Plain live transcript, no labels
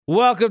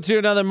Welcome to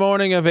another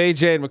morning of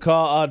AJ and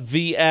McCall on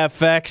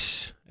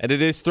VFX. And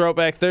it is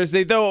Throwback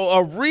Thursday, though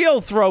a real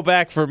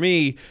throwback for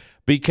me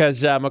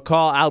because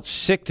McCall out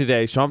sick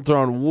today. So I'm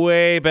throwing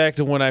way back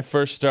to when I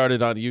first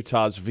started on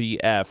Utah's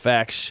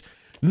VFX.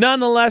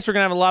 Nonetheless, we're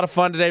going to have a lot of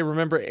fun today.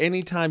 Remember,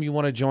 anytime you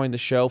want to join the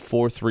show,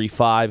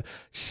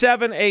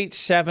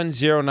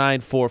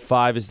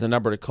 435-787-0945 is the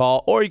number to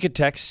call. Or you could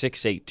text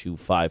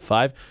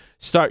 68255.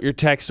 Start your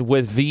text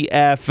with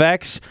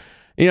VFX.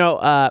 You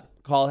know,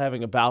 Call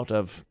having a bout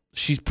of,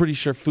 she's pretty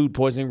sure food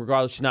poisoning.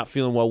 Regardless, she's not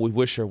feeling well. We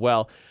wish her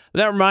well.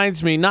 That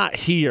reminds me, not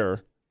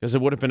here, because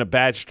it would have been a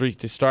bad streak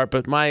to start,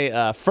 but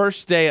my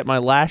first day at my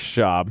last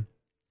job,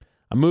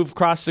 I moved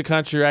across the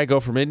country. I go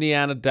from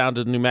Indiana down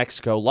to New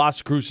Mexico,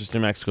 Las Cruces,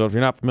 New Mexico. If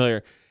you're not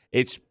familiar,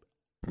 it's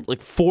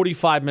like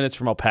 45 minutes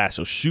from El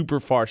Paso, super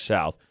far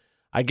south.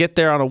 I get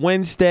there on a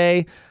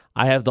Wednesday.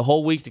 I have the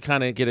whole week to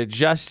kind of get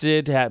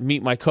adjusted,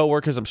 meet my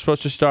coworkers. I'm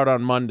supposed to start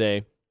on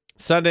Monday.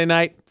 Sunday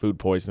night, food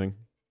poisoning.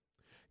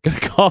 Gonna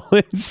call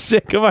in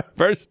sick of my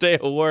first day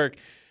of work.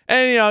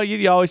 And, you know,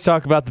 you always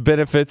talk about the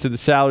benefits and the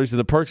salaries and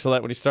the perks of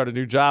that when you start a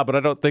new job, but I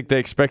don't think they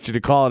expect you to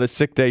call in a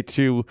sick day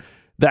too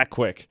that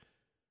quick.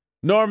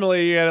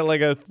 Normally, you get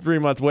like a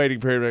 3-month waiting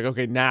period. Like,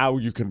 okay, now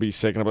you can be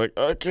sick. And I'm like,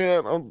 I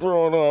can't. I'm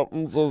throwing up.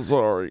 I'm so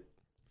sorry.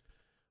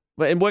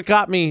 And what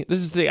got me, this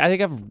is the thing, I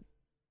think I've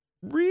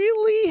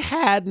really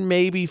had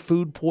maybe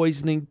food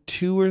poisoning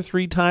 2 or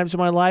 3 times in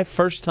my life.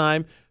 First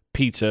time,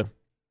 pizza.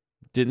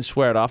 Didn't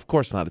swear it off. Of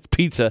course not. It's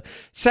pizza.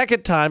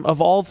 Second time, of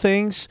all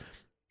things,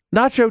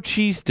 nacho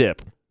cheese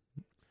dip.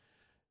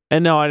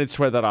 And no, I didn't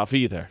swear that off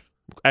either.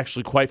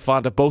 Actually quite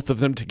fond of both of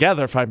them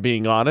together, if I'm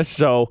being honest.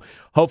 So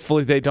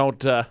hopefully they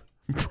don't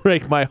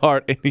break my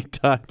heart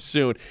anytime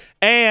soon.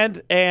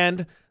 And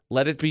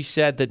let it be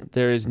said that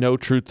there is no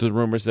truth to the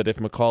rumors that if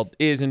McCall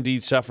is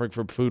indeed suffering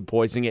from food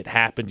poisoning, it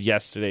happened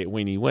yesterday at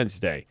Weenie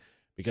Wednesday.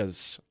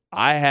 Because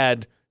I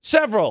had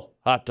several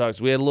hot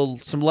dogs. We had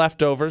some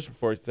leftovers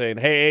before saying,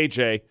 hey,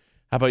 AJ,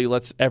 how about you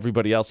let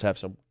everybody else have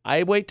some?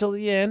 I wait till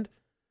the end,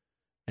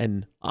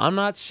 and I'm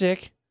not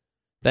sick.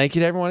 Thank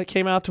you to everyone that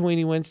came out to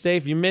Weenie Wednesday.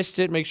 If you missed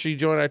it, make sure you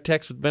join our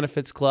Text with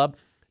Benefits Club.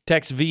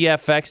 Text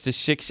VFX to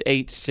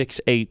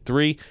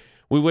 68683.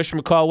 We wish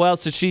McCall well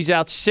since she's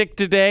out sick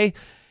today,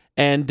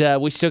 and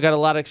we still got a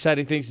lot of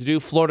exciting things to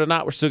do. Florida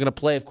not, we're still going to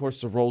play. Of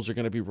course, the roles are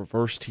going to be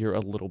reversed here a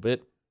little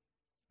bit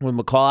with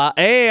McCall out.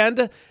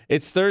 And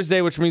it's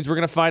Thursday, which means we're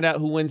going to find out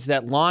who wins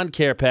that lawn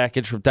care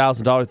package from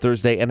 $1,000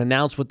 Thursday and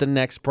announce what the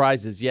next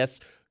prize is. Yes,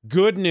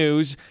 good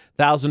news.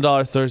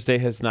 $1,000 Thursday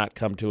has not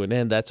come to an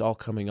end. That's all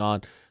coming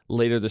on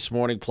later this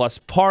morning. Plus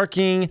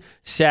parking,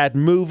 sad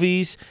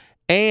movies,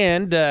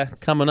 and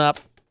coming up,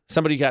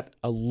 somebody got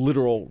a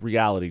literal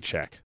reality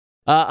check.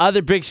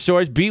 Other big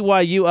stories,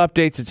 BYU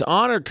updates its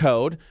honor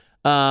code.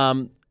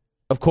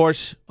 Of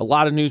course, a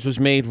lot of news was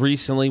made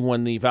recently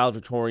when the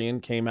valedictorian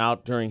came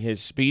out during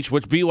his speech,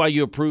 which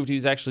BYU approved. He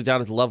was actually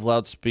down at the Love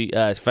Loud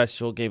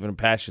Festival, gave an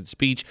impassioned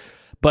speech.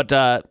 But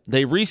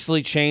they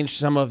recently changed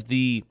some of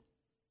the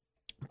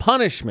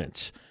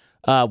punishments.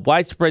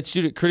 Widespread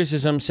student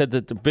criticism said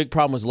that the big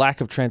problem was lack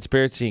of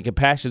transparency and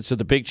compassion, so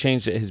the big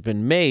change that has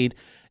been made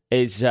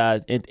is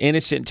an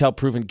innocent until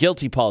proven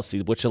guilty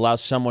policy, which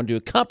allows someone to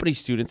accompany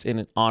students in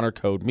an honor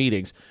code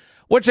meetings,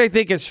 which I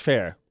think is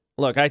fair.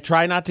 Look, I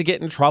try not to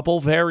get in trouble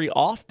very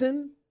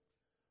often,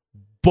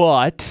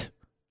 but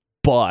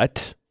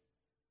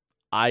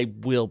I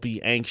will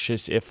be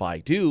anxious if I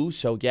do.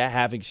 So, yeah,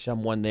 having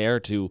someone there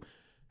to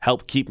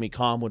help keep me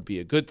calm would be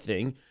a good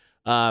thing.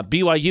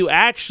 BYU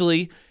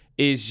actually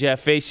is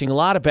facing a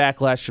lot of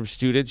backlash from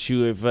students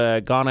who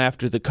have gone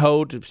after the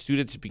code.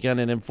 Students have begun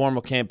an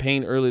informal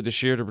campaign earlier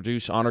this year to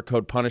reduce honor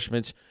code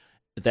punishments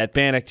that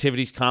ban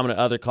activities common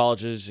to other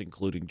colleges,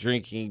 including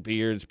drinking,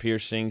 beards,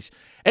 piercings.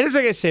 And here's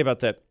what I got to say about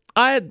that.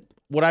 I had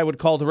what I would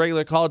call the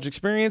regular college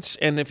experience,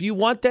 and if you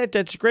want that,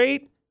 that's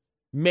great.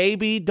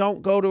 Maybe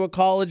don't go to a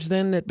college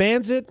then that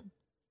bans it.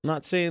 I'm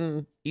not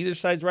saying either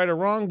side's right or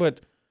wrong, but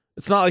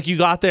it's not like you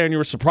got there and you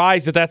were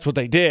surprised that that's what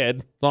they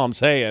did. That's all I'm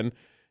saying.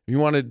 If you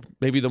wanted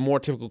maybe the more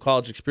typical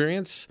college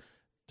experience,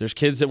 there's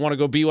kids that want to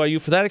go BYU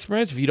for that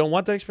experience. If you don't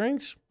want that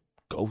experience,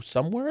 go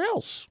somewhere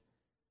else.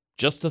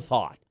 Just a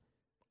thought.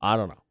 I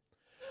don't know.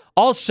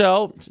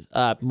 Also,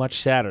 much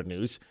sadder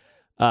news.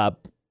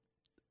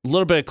 A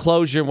little bit of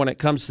closure when it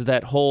comes to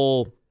that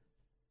whole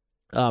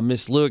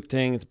Miss Lewick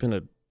thing. It's been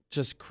a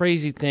just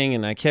crazy thing,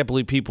 and I can't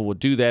believe people would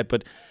do that.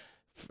 But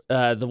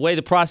the way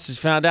the process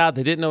found out,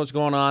 they didn't know what's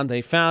going on.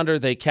 They found her.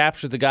 They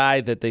captured the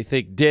guy that they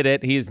think did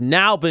it. He has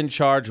now been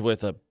charged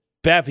with a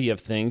bevy of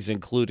things,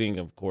 including,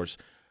 of course,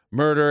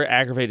 murder,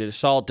 aggravated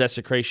assault,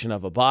 desecration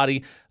of a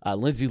body.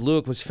 Lindsay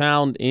Lewick was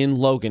found in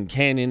Logan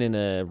Canyon in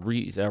a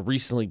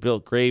recently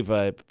built grave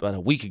about a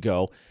week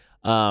ago.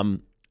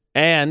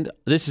 And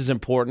this is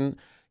important.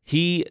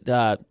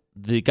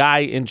 The guy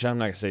I'm not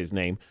going to say his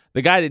name.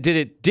 The guy that did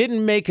it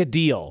didn't make a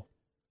deal.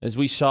 As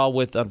we saw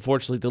with,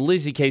 unfortunately, the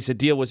Lizzie case, a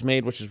deal was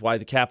made, which is why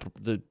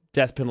the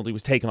death penalty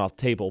was taken off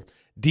the table.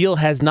 Deal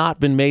has not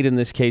been made in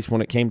this case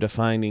when it came to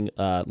finding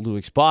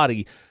Lewick's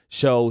body.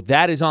 So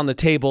that is on the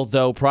table,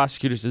 though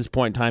prosecutors at this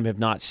point in time have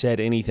not said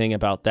anything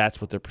about that's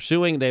what they're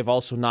pursuing. They've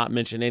also not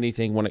mentioned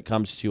anything when it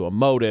comes to a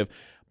motive,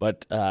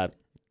 but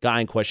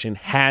guy in question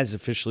has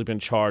officially been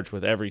charged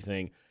with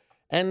everything.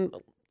 And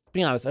to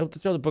be honest, I hope to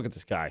throw the book at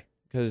this guy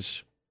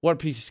because what a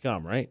piece of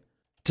scum, right?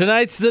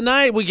 Tonight's the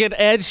night we get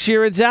Ed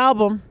Sheeran's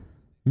album,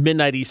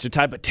 midnight Eastern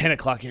time, but 10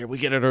 o'clock here. We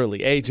get it early.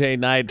 AJ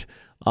Night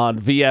on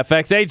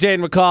VFX. AJ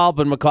and McCall,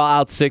 but McCall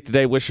out sick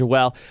today. Wish her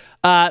well.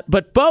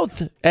 But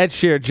both Ed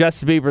Sheeran,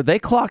 Justin Bieber, they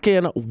clock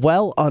in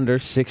well under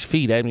 6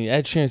 feet. I mean,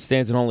 Ed Sheeran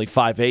stands at only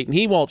 5'8", and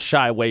he won't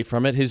shy away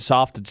from it. His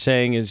often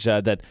saying is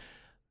that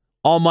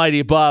Almighty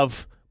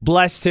above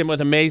blessed him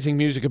with amazing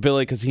music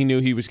ability because he knew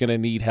he was going to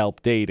need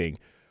help dating.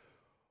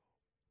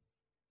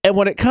 And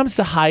when it comes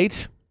to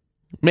height,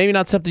 maybe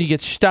not something you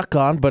get stuck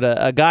on, but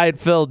a guy in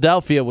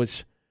Philadelphia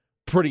was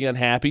pretty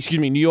unhappy. Excuse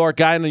me,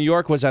 guy in New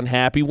York was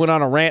unhappy, went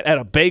on a rant at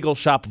a bagel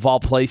shop of all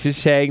places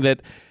saying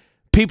that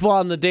people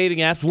on the dating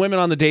apps, women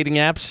on the dating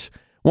apps,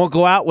 won't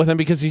go out with him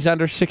because he's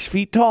under 6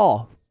 feet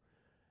tall.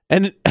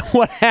 And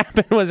what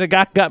happened was a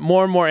guy got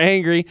more and more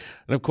angry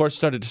and, of course,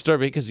 started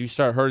disturbing because you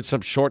started hearing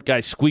some short guy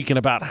squeaking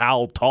about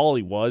how tall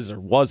he was or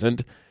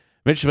wasn't.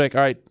 Eventually, like,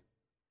 all right,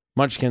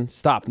 Munchkin,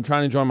 stop. I'm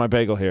trying to enjoy my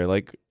bagel here.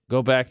 Like,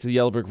 go back to the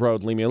Yellow Brick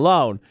Road. Leave me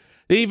alone.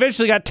 He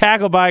eventually got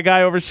tackled by a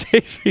guy over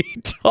 6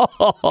 feet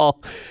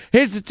tall.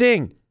 Here's the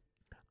thing.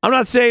 I'm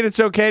not saying it's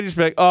okay to just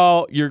be like,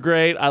 oh, you're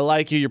great. I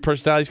like you. Your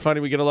personality's funny.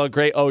 We get along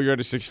great. Oh, you're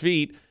under 6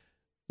 feet.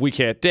 We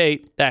can't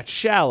date. That's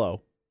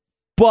shallow.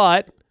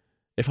 But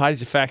if height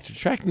is a factor of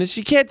attractiveness,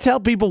 you can't tell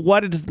people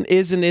what it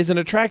is and isn't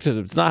attractive.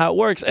 It's not how it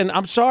works. And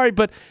I'm sorry,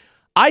 but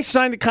I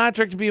signed the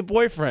contract to be a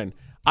boyfriend.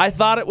 I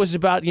thought it was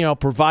about,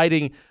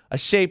 providing a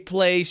safe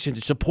place and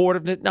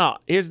supportiveness. No,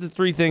 here's the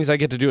 3 things I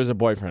get to do as a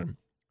boyfriend.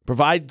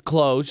 Provide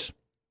clothes,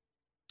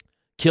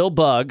 kill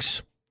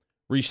bugs,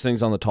 reach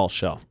things on the tall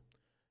shelf.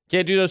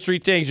 Can't do those 3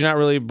 things, you're not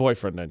really a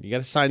boyfriend then. You got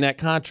to sign that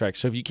contract.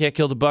 So if you can't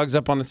kill the bugs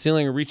up on the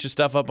ceiling or reach the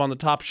stuff up on the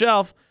top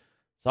shelf,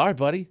 sorry,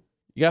 buddy.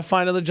 You got to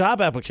find another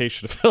job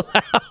application to fill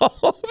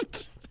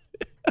out.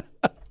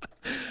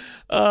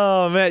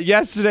 Oh, man.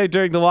 Yesterday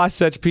during the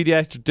Wasatch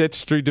Pediatric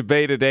Dentistry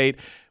Debate at 8,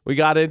 we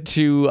got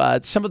into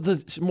some of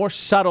the more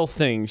subtle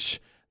things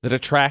that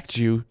attract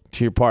you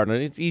to your partner.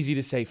 It's easy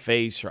to say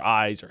face or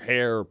eyes or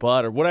hair or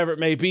butt or whatever it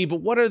may be,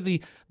 but what are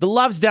the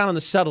love's down in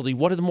the subtlety?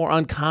 What are the more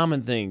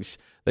uncommon things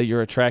that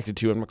you're attracted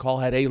to? And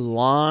McCall had a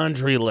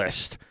laundry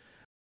list.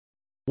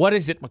 What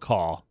is it,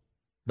 McCall?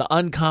 The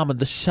uncommon,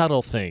 the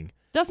subtle thing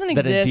doesn't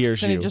that exist,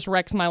 endears and you. it just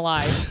wrecks my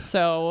life.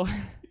 So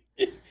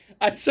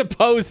I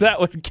suppose that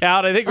would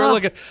count. I think we're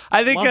looking.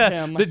 I think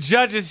him. the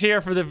judges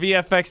here for the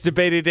VFX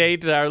debate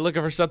date are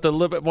looking for something a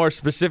little bit more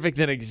specific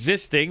than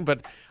existing.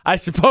 But I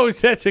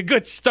suppose that's a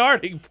good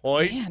starting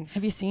point. Man,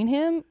 have you seen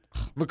him?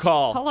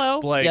 McCall.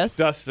 Hello. Blake. Yes.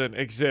 Dustin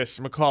exists.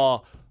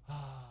 McCall.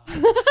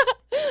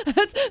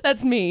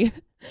 That's me.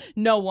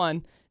 No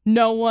one.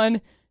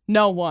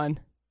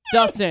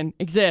 Dustin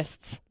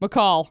exists.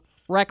 McCall,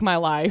 wreck my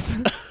life.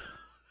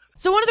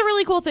 So one of the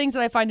really cool things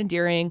that I find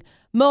endearing,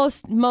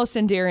 most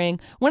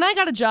endearing, when I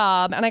got a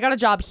job, and I got a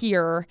job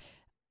here,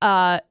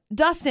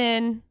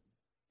 Dustin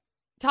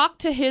talked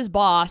to his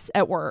boss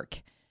at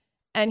work,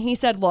 and he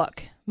said,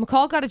 look,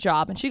 McCall got a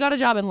job, and she got a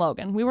job in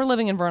Logan. We were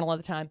living in Vernal at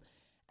the time.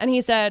 And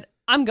he said,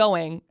 I'm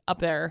going up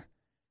there,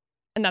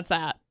 and that's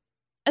that.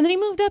 And then he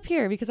moved up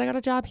here because I got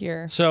a job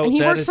here. And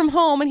he works from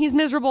home, and he's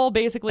miserable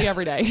basically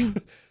every day.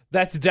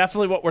 That's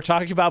definitely what we're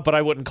talking about, but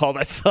I wouldn't call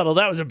that subtle.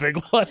 That was a big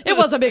one. It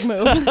was a big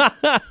move.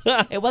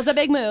 It was a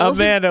big move.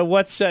 Amanda,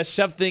 what's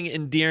something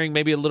endearing,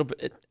 maybe a little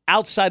bit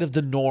outside of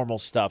the normal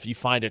stuff you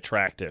find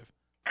attractive?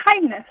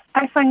 Kindness.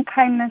 I find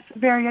kindness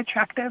very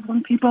attractive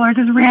when people are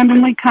just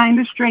randomly kind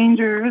to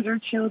strangers or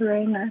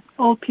children or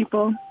old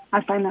people.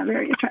 I find that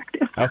very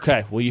attractive.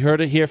 Okay, well, you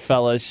heard it here,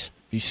 fellas.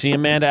 If you see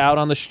Amanda out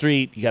on the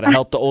street, you got to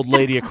help the old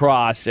lady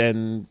across,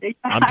 and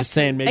I'm just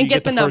saying maybe you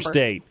get the first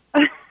date.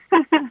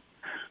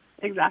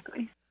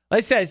 Exactly. Like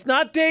I said, it's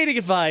not dating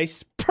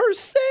advice per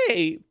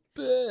se.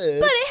 But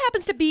it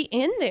happens to be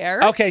in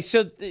there. Okay,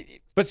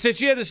 but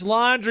since you have this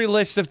laundry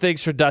list of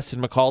things for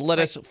Dustin McCall, let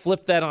us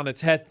flip that on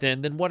its head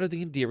then what are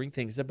the endearing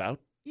things about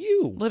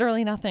you?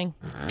 Literally nothing.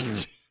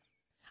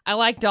 I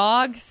like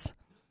dogs.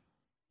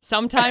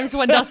 Sometimes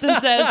when Dustin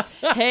says,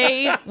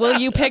 hey, will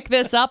you pick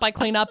this up? I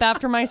clean up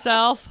after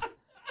myself.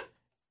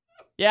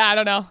 Yeah, I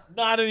don't know.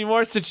 Not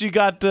anymore since you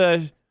got...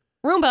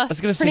 Roomba. I was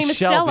going to say her name is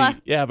Shelby.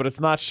 Stella. Yeah, but it's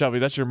not Shelby.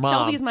 That's your mom.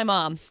 Shelby is my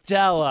mom.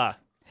 Stella.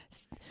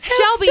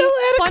 Shelby,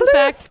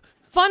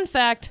 fun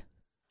fact,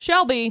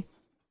 Shelby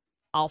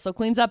also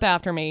cleans up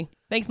after me.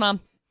 Thanks,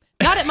 Mom.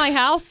 Not at my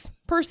house,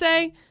 per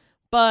se,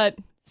 but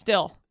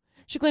still.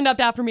 She cleaned up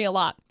after me a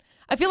lot.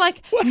 I feel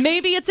like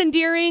maybe it's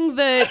endearing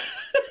that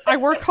I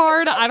work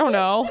hard. I don't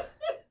know.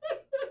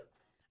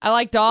 I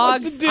like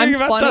dogs. I'm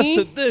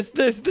funny. This.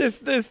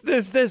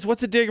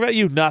 What's endearing about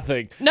you?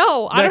 Nothing.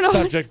 No, I don't know.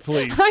 Next subject,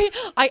 please.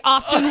 I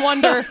often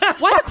wonder,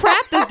 why the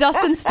crap does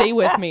Dustin stay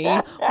with me?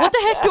 What the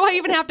heck do I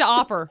even have to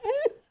offer?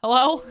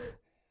 Hello?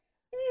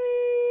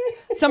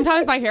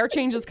 Sometimes my hair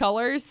changes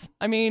colors.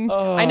 I mean,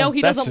 I know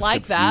he doesn't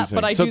like confusing. that,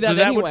 but I do that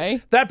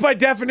anyway. That by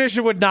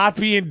definition would not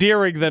be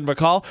endearing then,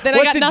 McCall. Then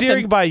What's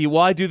endearing by you?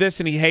 Well, I do this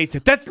and he hates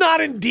it. That's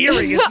not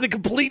endearing. It's the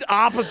complete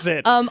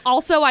opposite.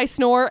 Also, I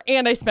snore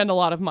and I spend a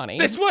lot of money.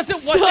 This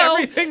wasn't what's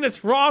everything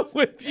that's wrong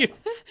with you.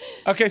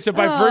 Okay, so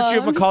by virtue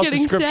of McCall's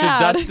description,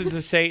 Dustin's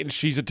a saint and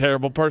she's a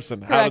terrible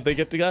person. How did they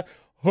get together?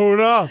 Who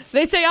knows?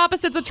 They say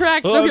opposites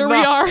attract, so here we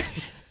are.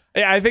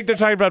 Yeah, I think they're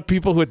talking about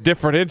people with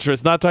different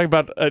interests, not talking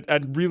about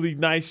a really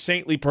nice,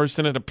 saintly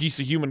person and a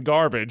piece of human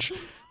garbage.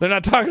 They're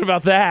not talking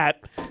about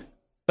that.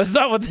 That's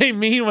not what they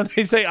mean when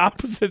they say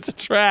opposites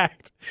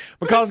attract.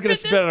 McCall's going to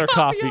spit on her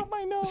coffee.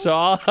 So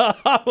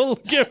I will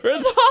give her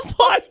the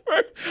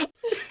fiber.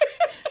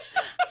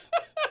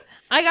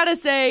 I gotta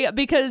say,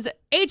 because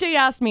AJ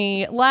asked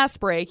me last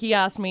break, he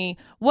asked me,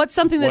 what's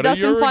something that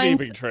Dustin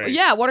finds...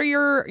 Yeah, what are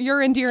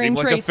your endearing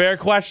traits? Seemed like a fair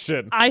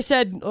question. I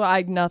said,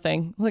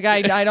 nothing. Like,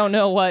 I don't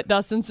know what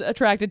Dustin's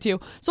attracted to.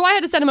 So I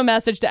had to send him a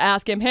message to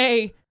ask him,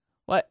 hey,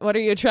 what are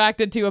you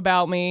attracted to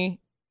about me?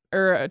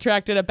 Or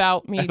attracted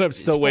about me? And I'm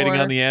still waiting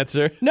on the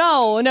answer.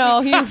 No,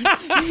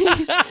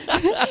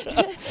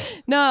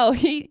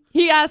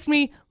 he asked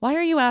me, why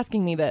are you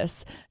asking me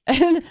this?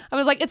 And I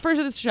was like, it's for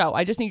the show.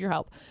 I just need your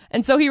help.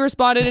 And so he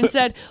responded and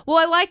said, well,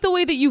 I like the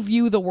way that you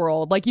view the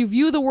world. Like, you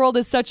view the world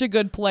as such a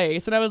good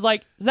place. And I was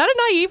like, is that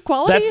a naive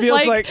quality?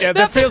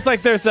 That feels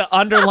like there's an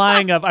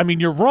underlying of, I mean,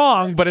 you're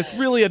wrong, but it's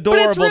really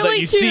adorable that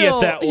you see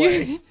it that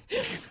way.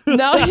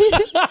 No.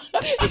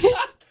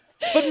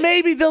 But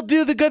maybe they'll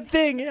do the good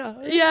thing.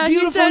 Yeah.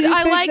 He said,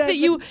 I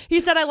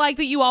like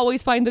that you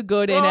always find the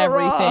good in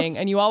everything.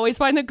 And you always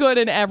find the good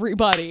in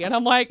everybody. And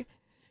I'm like,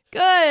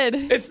 good.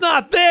 It's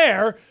not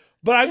there.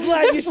 But I'm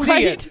glad you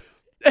see it.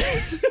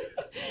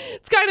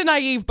 It's kind of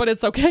naive, but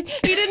it's okay.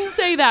 He didn't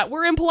say that.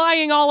 We're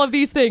implying all of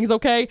these things,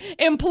 okay?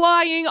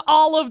 Implying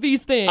all of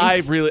these things.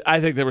 I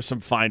think there was some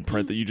fine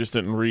print that you just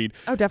didn't read.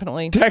 Oh,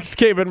 definitely. Text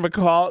came in,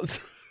 McCall.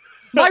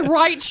 My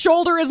right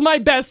shoulder is my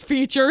best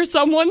feature,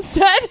 someone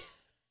said.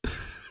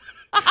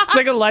 It's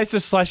like Elisa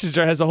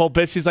Schlesinger has a whole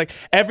bitch. She's like,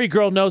 every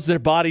girl knows their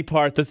body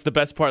part. That's the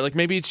best part. Like,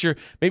 maybe it's your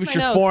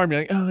nose. forearm.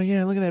 You're like, oh,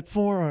 yeah, look at that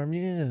forearm.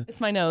 Yeah.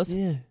 It's my nose.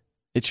 Yeah.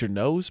 It's your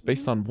nose?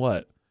 Based on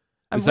what?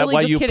 I'm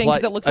really just kidding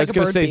because it looks like a bird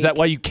I was going to say, beak. is that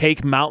why you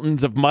cake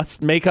mountains of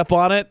makeup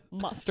on it?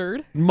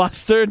 Mustard?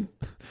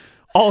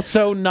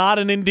 Also not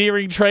an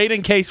endearing trait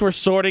in case we're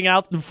sorting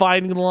out the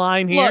finding the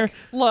line here.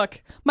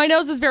 Look. My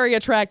nose is very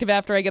attractive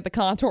after I get the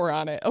contour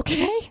on it,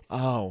 okay?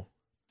 Oh.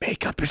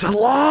 Makeup is a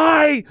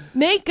lie!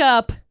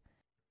 Makeup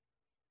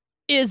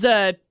is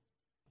a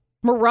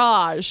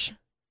mirage. Is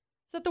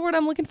that the word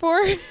I'm looking for?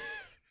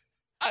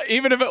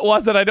 Even if it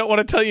wasn't, I don't want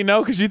to tell you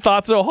no because you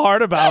thought so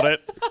hard about it.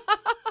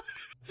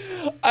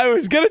 I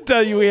was going to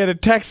tell you we had a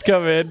text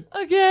come in.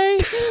 Okay.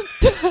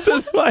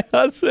 Says my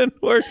husband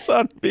works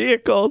on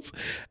vehicles,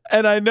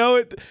 and I know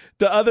it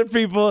to other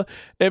people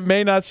it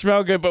may not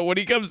smell good, but when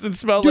he comes and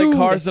smells like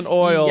cars and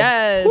oil,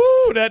 yes,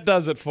 woo, that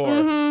does it for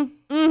him.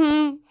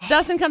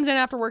 Dustin comes in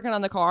after working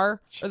on the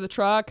car or the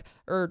truck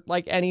or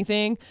like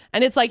anything,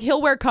 and it's like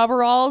he'll wear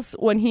coveralls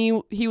when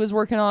he was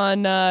working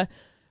on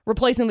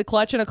replacing the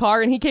clutch in a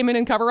car, and he came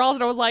in coveralls,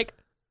 and I was like,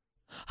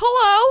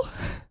 hello,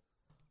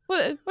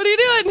 what are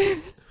you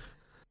doing?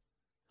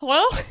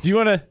 Hello? Do you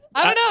want to?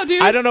 I don't know,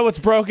 dude. I don't know what's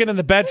broken in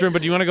the bedroom,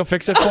 but do you want to go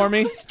fix it for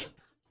me?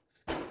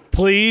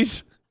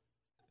 Please?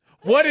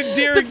 What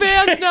endearing The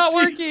fan's not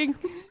working.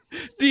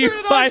 Do you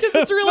turn it on because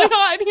it's really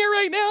hot in here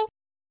right now.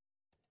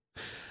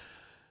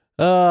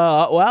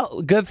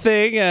 Well, good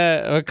thing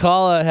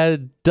McCall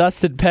had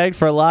Dustin pegged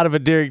for a lot of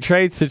endearing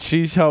traits since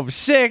she's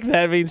homesick.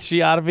 That means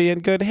she ought to be in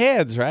good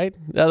hands, right?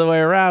 The other way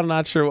around,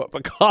 not sure what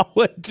McCall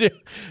would do.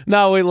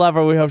 No, we love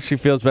her. We hope she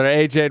feels better.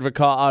 AJ and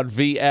McCall on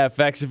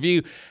VFX. If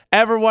you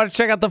ever want to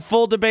check out the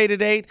full debate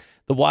at 8,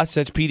 the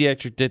Wasatch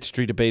Pediatric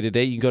Dentistry debate at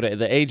 8, you can go to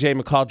the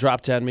AJ McCall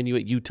drop-down menu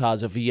at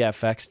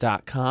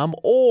utahsvfx.com.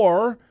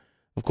 Or,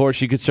 of course,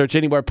 you could search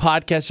anywhere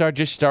podcasts are.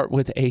 Just start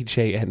with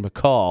AJ and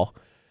McCall.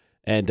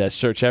 And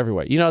search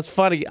everywhere. You know, it's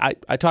funny. I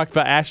talked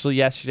about Ashley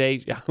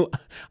yesterday.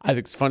 I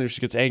think it's funny if she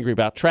gets angry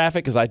about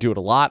traffic because I do it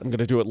a lot. I'm going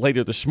to do it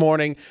later this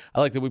morning. I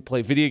like that we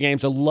play video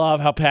games. I love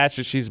how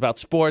passionate she's about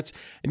sports.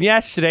 And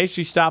yesterday,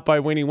 she stopped by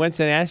Winnie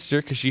Winston and asked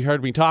her because she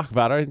heard me talk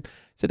about her and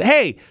said,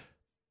 hey,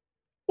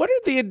 what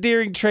are the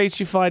endearing traits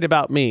you find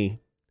about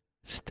me?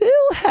 Still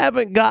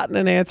haven't gotten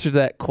an answer to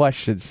that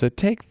question, so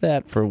take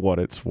that for what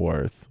it's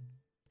worth.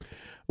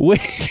 We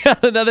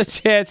got another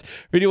chance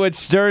for you to win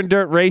Stern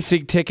Dirt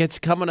Racing tickets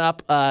coming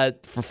up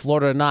for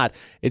Florida or Not.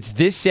 It's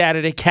this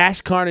Saturday.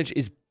 Cash Carnage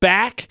is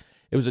back.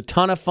 It was a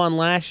ton of fun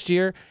last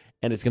year,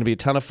 and it's going to be a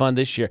ton of fun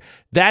this year.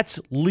 That's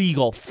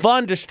legal,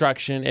 fun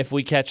destruction if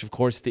we catch, of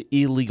course, the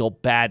illegal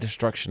bad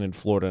destruction in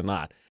Florida or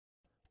Not.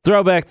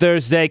 Throwback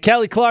Thursday.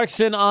 Kelly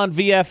Clarkson on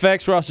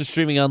VFX. We're also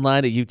streaming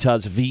online at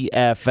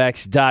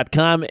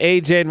utahsvfx.com.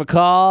 AJ and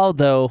McCall,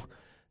 though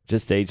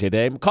just AJ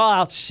Day. McCall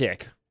out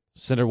sick.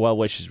 Send her well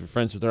wishes. We're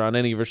friends with her on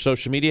any of her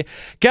social media.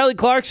 Kelly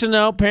Clarkson,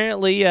 though,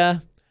 apparently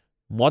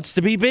wants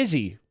to be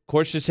busy. Of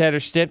course, just had her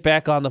stint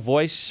back on The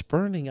Voice,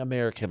 spurning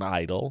American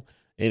Idol.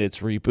 in its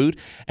reboot.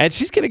 And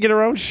she's going to get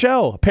her own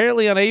show.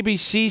 Apparently on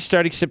ABC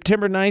starting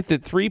September 9th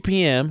at 3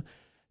 p.m.,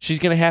 she's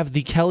going to have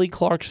the Kelly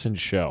Clarkson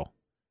Show.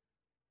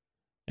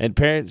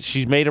 And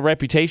she's made a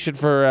reputation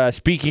for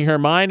speaking her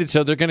mind, and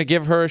so they're going to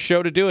give her a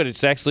show to do it.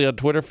 It's actually on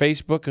Twitter,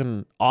 Facebook,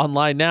 and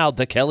online now,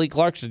 The Kelly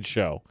Clarkson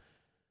Show.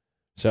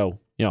 So,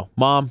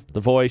 Mom,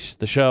 the voice,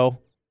 the show.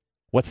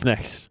 What's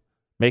next?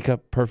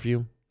 Makeup,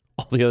 perfume,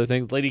 all the other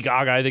things. Lady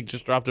Gaga, I think,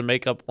 just dropped a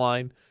makeup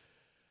line.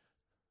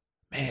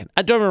 Man,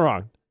 don't get me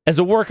wrong. As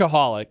a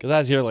workaholic, because I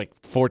was here like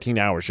 14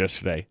 hours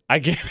yesterday, I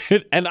get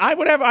it. And I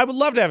would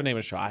love to have a name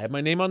of a show. I have my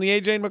name on the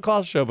AJ and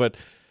McCall Show, but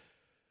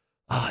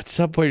at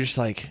some point you're just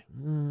like,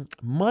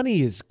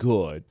 money is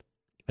good.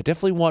 I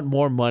definitely want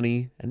more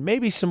money and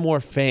maybe some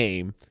more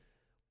fame,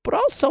 but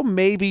also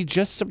maybe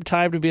just some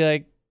time to be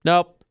like,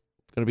 nope,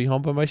 going to be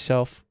home by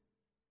myself.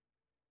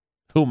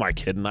 Who am I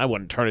kidding? I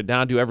wouldn't turn it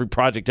down, do every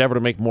project ever to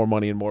make more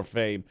money and more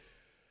fame.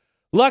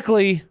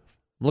 Luckily,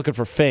 I'm looking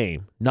for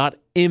fame, not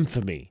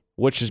infamy,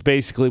 which is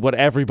basically what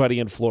everybody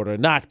in Florida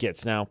not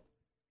gets. Now,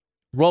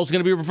 role's going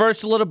to be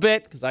reversed a little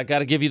bit because I got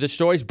to give you the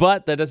stories,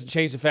 but that doesn't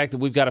change the fact that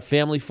we've got a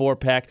family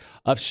 4-pack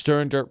of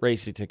Stern Dirt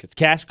Racing tickets.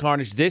 Cash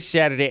Carnage this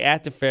Saturday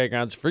at the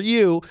fairgrounds for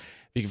you.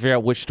 If you can figure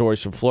out which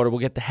stories from Florida, we'll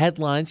get the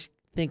headlines,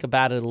 think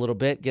about it a little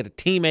bit, get a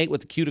teammate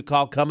with the cue to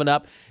call coming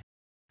up.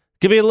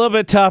 It can be a little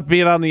bit tough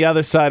being on the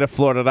other side of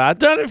Florida. Now, I've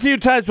done it a few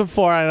times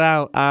before,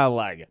 and I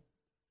like it.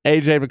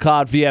 AJ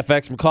McCall at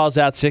VFX. McCall's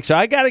out 6, so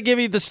I got to give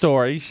you the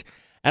stories.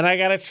 And I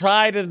got to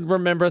try to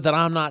remember that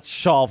I'm not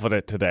solving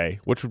it today,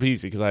 which would be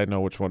easy because I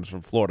know which one's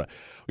from Florida.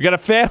 We got a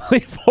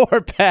family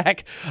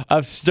 4-pack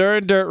of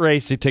Stern Dirt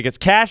Racing tickets.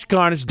 Cash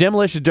Carnage,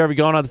 Demolition Derby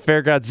going on the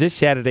fairgrounds this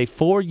Saturday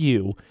for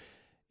you.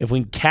 If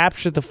we can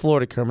capture the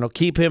Florida criminal,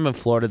 keep him in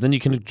Florida, then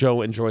you can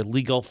enjoy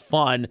legal,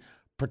 fun,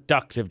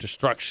 productive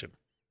destruction.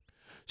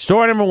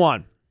 Story number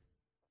 1.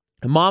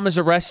 A mom is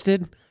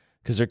arrested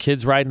because her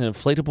kid's riding an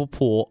inflatable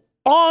pool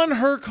on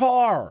her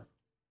car.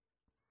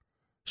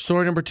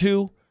 Story number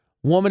 2.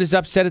 Woman is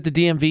upset at the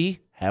DMV.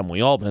 Haven't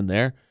we all been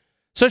there?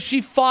 So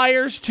she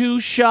fires 2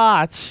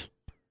 shots.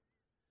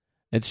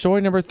 And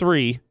story number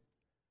 3.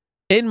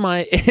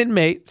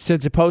 Inmate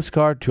sends a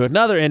postcard to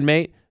another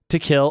inmate to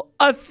kill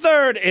a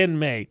 3rd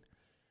inmate.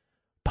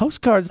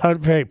 Postcards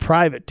aren't very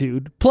private,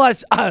 dude.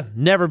 Plus,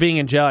 never being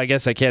in jail, I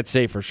guess I can't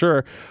say for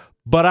sure.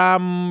 But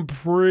I'm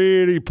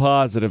pretty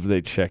positive they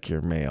check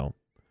your mail.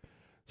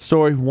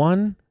 Story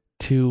 1,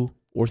 2,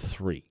 or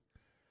 3.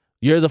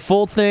 You're the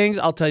full things.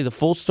 I'll tell you the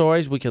full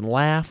stories. We can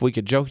laugh. We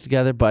can joke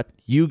together. But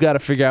you got to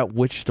figure out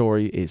which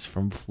story is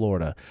from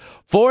Florida.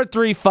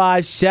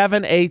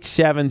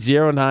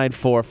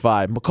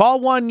 435-787-0945.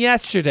 McCall won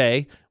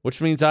yesterday, which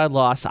means I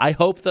lost. I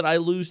hope that I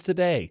lose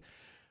today.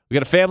 We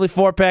got a family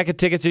 4-pack of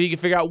tickets. If you can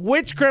figure out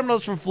which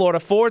criminals from Florida,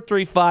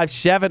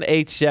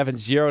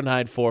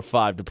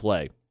 435-787-0945 to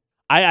play.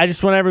 I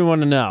just want everyone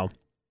to know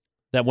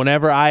that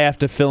whenever I have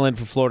to fill in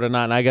for Florida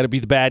 9, I got to be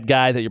the bad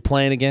guy that you're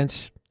playing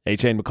against.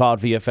 AJ and McCall at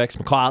VFX.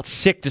 McCall out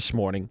sick this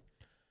morning.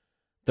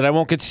 That I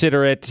won't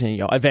consider it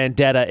a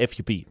vendetta if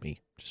you beat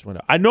me.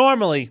 I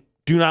normally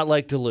do not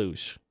like to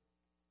lose.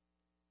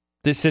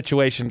 This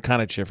situation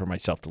kind of cheer for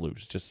myself to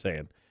lose. Just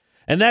saying.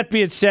 And that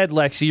being said,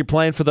 Lexi, you're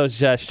playing for those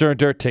Stern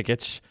Dirt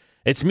tickets.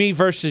 It's me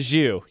versus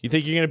you. You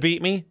think you're going to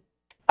beat me?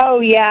 Oh,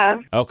 yeah.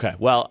 Okay.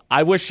 Well,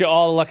 I wish you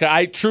all luck.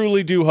 I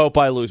truly do hope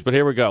I lose. But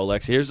here we go,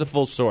 Lexi. Here's the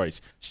full stories.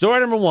 Story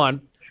number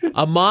 1.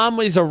 A mom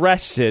is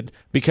arrested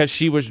because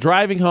she was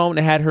driving home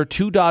and had her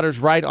 2 daughters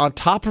ride on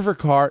top of her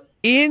car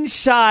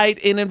inside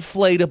an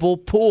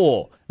inflatable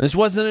pool. This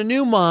wasn't a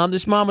new mom.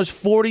 This mom was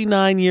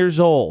 49 years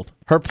old.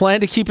 Her plan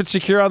to keep it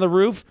secure on the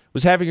roof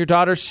was having her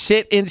daughter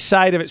sit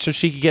inside of it so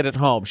she could get it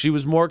home. She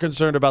was more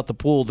concerned about the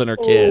pool than her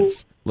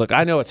kids. Look,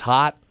 I know it's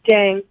hot.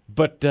 Dang.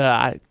 But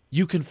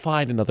you can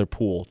find another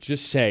pool.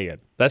 Just saying.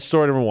 That's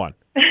story number 1.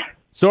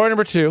 Story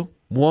number 2.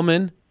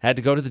 Woman had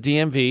to go to the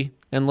DMV.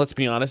 And let's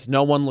be honest,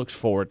 no one looks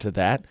forward to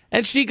that.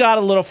 And she got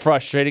a little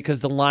frustrated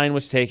because the line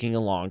was taking a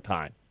long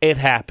time. It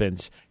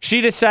happens. She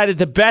decided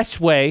the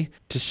best way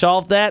to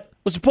solve that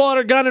was to pull out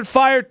her gun and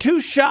fire 2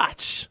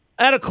 shots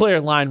at a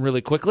clear line really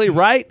quickly,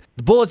 right?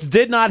 The bullets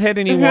did not hit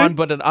anyone,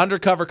 but an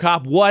undercover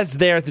cop was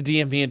there at the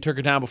DMV and took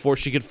her down before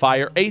she could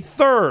fire a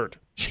 3rd.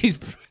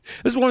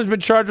 This woman's been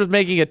charged with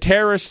making a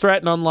terrorist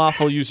threat and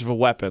unlawful use of a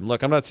weapon.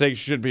 Look, I'm not saying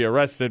she should be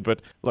arrested,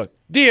 but look,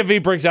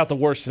 DMV brings out the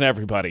worst in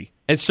everybody.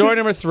 And story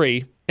number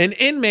 3, an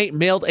inmate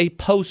mailed a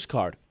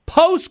postcard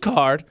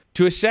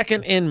to a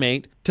 2nd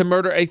inmate to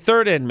murder a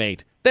 3rd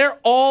inmate. They're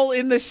all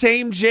in the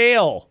same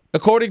jail.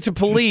 According to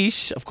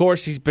police, of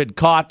course, he's been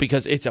caught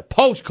because it's a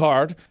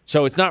postcard,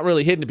 so it's not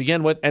really hidden to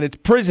begin with, and it's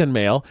prison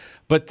mail.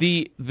 But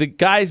the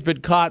guy's been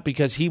caught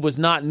because he was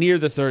not near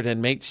the 3rd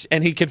inmate,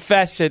 and he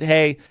confessed, said,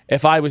 hey,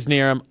 if I was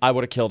near him, I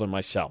would have killed him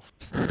myself.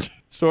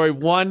 Story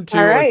 1, 2,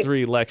 or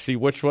 3, Lexi.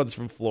 Which one's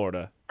from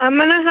Florida? I'm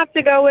going to have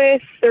to go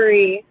with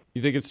 3.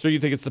 You think it's 3? You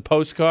think it's the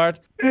postcard?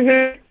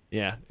 Mm-hmm.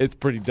 Yeah, it's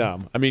pretty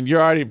dumb. I mean,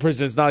 you're already in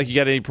prison. It's not like you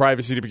get any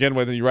privacy to begin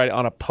with, and you write it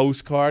on a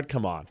postcard.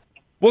 Come on.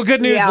 Well,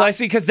 good news,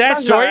 Lexi, because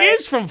that story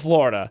is from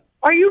Florida.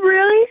 Are you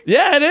really?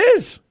 Yeah, it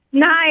is.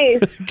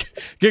 Nice.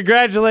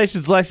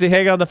 Congratulations, Lexi.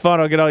 Hang on the phone.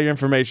 I'll get all your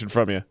information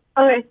from you.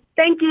 Okay.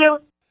 Thank you.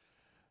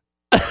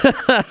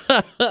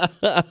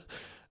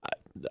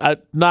 I'm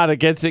not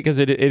against it because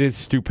it is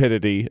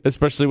stupidity,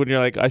 especially when you're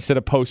like, I sent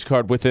a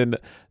postcard within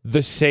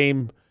the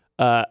same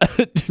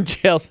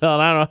jail cell.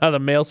 I don't know how the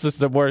mail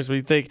system works.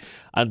 We think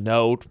a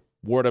note,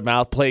 word of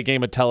mouth, play a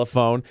game of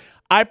telephone.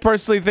 I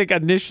personally think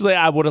initially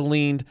I would have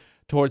leaned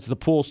towards the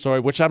pool story,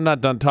 which I'm not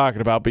done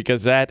talking about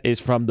because that is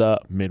from the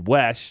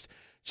Midwest.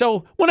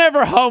 So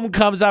whenever home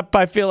comes up,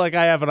 I feel like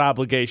I have an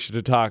obligation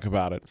to talk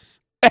about it.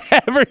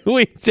 Every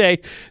weekday,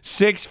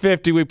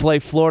 6:50, we play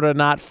Florida or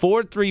Not,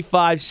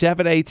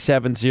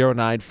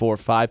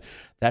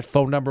 435-787-0945. That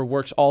phone number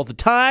works all the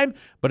time,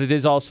 but it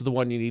is also the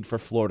one you need for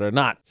Florida or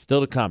Not. Still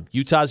to come,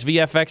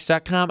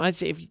 utahsvfx.com. I'd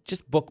say if you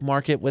just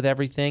bookmark it with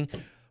everything.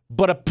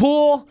 But a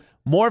pool,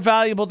 more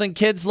valuable than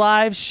kids'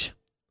 lives,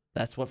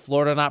 that's what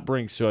Florida or Not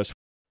brings to us.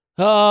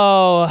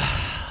 Oh,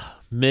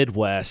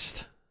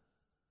 Midwest.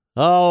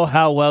 Oh,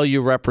 how well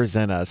you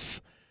represent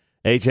us.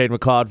 AJ and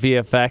McCall at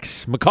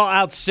VFX. McCall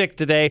out sick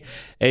today.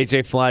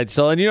 AJ flying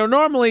solo. And,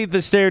 normally the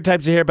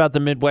stereotypes you hear about the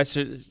Midwest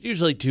are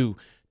usually two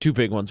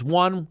big ones.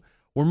 One,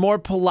 we're more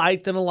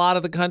polite than a lot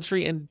of the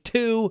country. And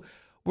two,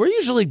 we're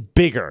usually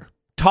bigger,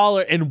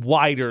 taller, and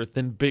wider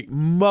than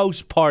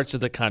most parts of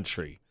the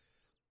country.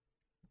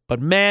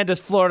 But, man, does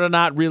Florida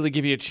not really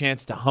give you a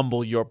chance to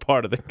humble your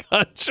part of the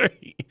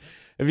country.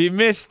 If you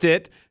missed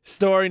it,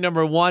 story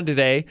number 1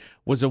 today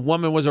was a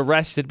woman was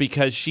arrested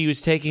because she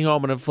was taking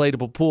home an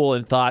inflatable pool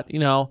and thought,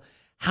 how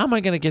am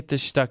I going to get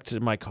this stuck to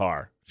my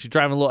car? She's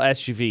driving a little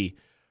SUV.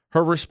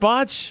 Her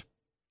response,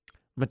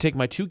 I'm going to take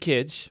my 2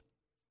 kids.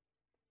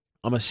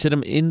 I'm going to sit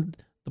them in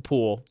the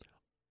pool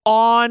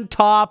on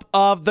top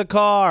of the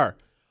car.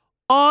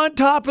 On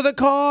top of the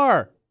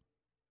car.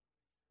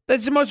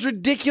 That's the most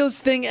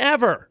ridiculous thing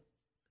ever.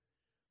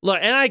 Look,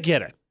 and I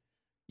get it.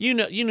 You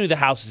knew the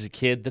house as a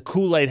kid. The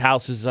Kool-Aid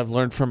houses I've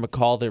learned from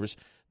McCall. There was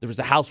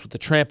the house with the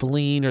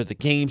trampoline or the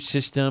game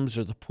systems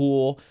or the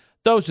pool.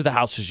 Those are the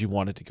houses you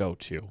wanted to go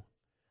to.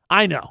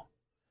 I know.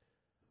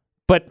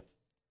 But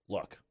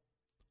look,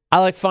 I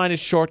like finding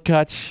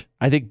shortcuts.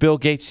 I think Bill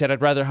Gates said I'd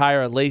rather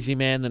hire a lazy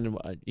man than,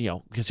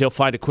 because he'll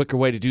find a quicker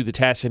way to do the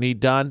tasks I need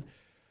done.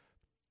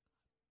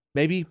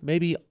 Maybe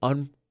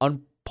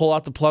pull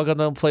out the plug on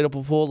the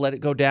inflatable pool, let it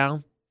go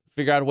down,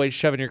 figure out a way to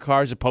shove it in your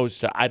car as opposed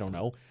to, I don't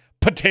know,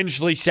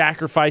 potentially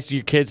sacrifice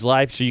your kid's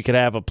life so you could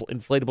have an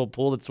inflatable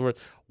pool that's worth,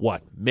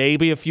 what,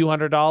 maybe a few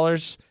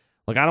 $100s?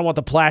 Like, I don't want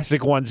the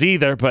plastic ones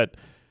either, but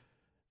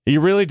are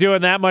you really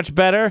doing that much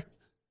better?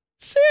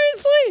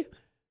 Seriously?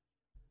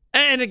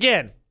 And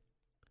again,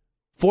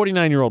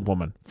 49-year-old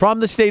woman from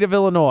the state of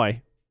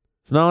Illinois.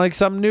 It's not like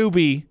some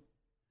newbie,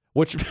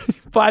 which,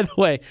 by the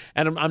way,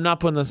 and I'm not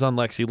putting this on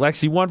Lexi.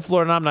 Lexi won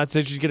Florida. I'm not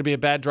saying she's going to be a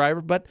bad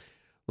driver, but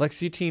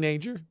Lexi, a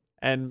teenager.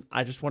 And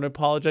I just want to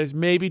apologize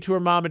maybe to her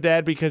mom and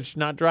dad because she's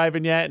not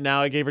driving yet. And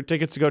now I gave her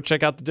tickets to go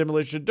check out the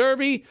Demolition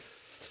Derby.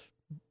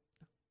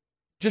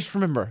 Just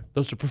remember,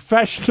 those are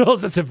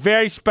professionals. It's a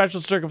very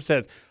special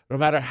circumstance. No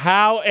matter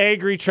how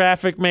angry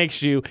traffic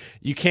makes you,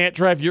 you can't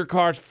drive your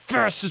car as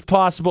fast as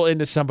possible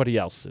into somebody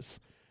else's.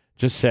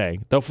 Just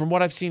saying. Though from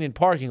what I've seen in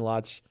parking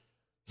lots,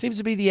 seems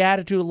to be the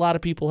attitude a lot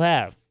of people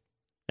have.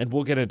 And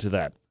we'll get into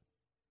that.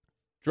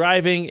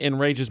 Driving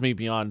enrages me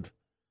beyond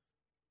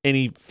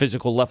any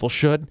physical level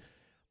should.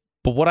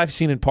 But what I've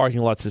seen in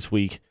parking lots this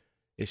week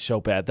is so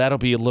bad. That'll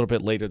be a little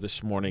bit later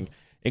this morning,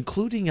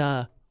 including,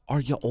 are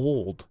you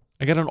old?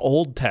 I got an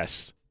old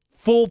test.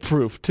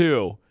 Foolproof,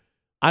 too.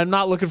 I'm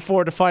not looking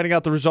forward to finding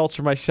out the results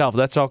for myself.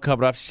 That's all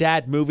coming up.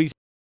 Sad movies.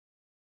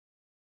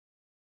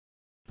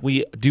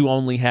 We do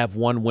only have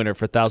one winner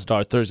for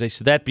 $1,000 Thursday.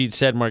 So that being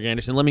said, Mark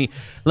Anderson, let me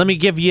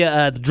give you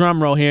the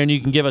drum roll here, and you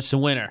can give us the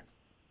winner.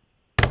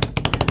 All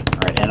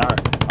right, and our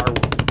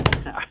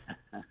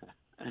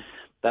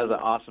that was an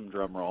awesome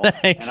drum roll.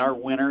 Thanks. And our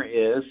winner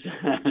is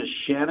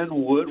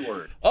Shannon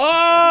Woodward.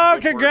 Oh,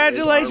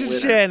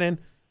 congratulations, Shannon.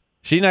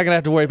 She's not going to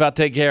have to worry about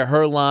taking care of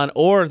her lawn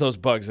or those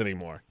bugs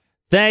anymore.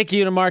 Thank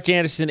you to Mark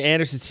Anderson,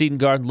 Anderson Seed and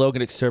Garden,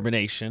 Logan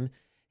Extermination.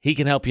 He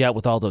can help you out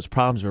with all those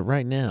problems, but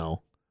right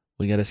now,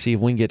 we got to see if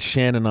we can get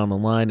Shannon on the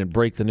line and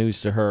break the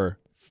news to her.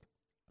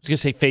 I was going to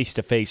say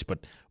face-to-face, but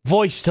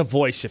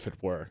voice-to-voice, if it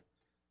were.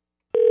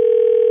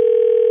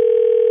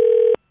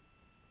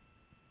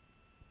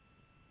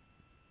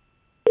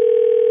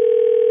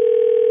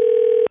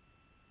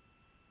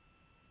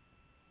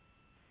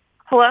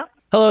 Hello?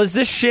 Hello, is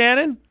this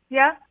Shannon?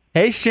 Yeah?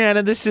 Hey,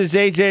 Shannon, this is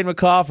AJ and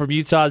McCall from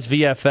Utah's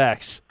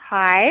VFX.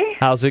 Hi?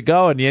 How's it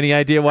going? Any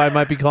idea why I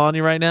might be calling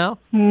you right now?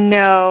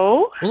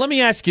 No. Well, let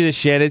me ask you this,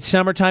 Shannon. It's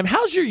summertime.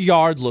 How's your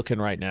yard looking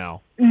right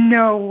now?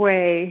 No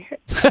way.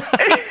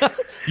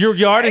 Your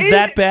yard is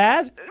that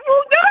bad?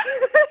 Well, no.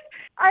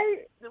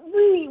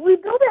 We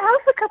built a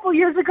house a couple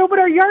years ago, but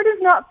our yard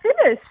is not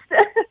finished.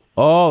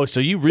 Oh, so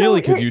you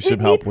really could use some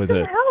help with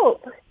it.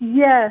 Help.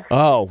 Yes.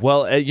 Oh,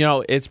 well,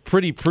 it's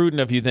pretty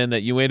prudent of you then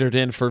that you entered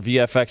in for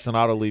VFX and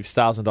Auto Leaf's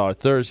 $1,000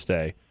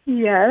 Thursday.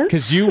 Yes.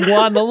 Because you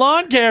won the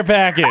lawn care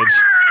package.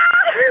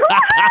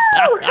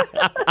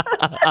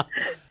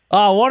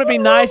 Oh, won't it be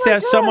nice to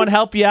have someone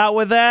help you out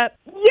with that?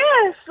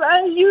 Yes,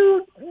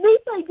 you made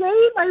my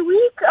day, my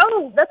week.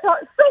 Oh, that's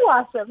so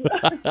awesome.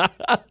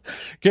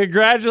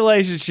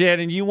 Congratulations,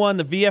 Shannon. You won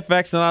the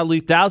VFX and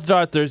Leaf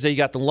 $1,000 Thursday. You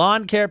got the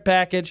lawn care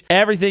package,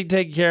 everything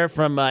taken care of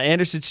from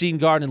Anderson Seed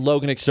Garden and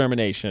Logan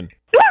Extermination.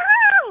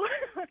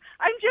 Woohoo!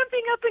 I'm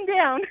jumping up and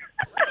down.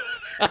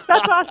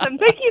 That's awesome.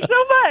 Thank you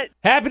so much.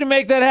 Happy to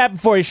make that happen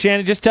for you,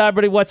 Shannon. Just tell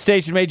everybody what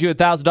station made you a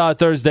 $1,000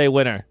 Thursday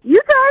winner.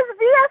 You guys,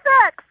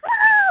 VFX.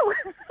 Woo!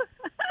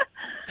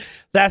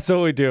 That's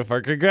what we do for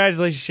her.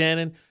 Congratulations,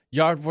 Shannon.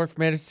 Yard work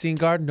from Anderson Seed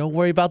Garden. Don't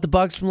worry about the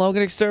bugs from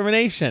Logan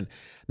Extermination.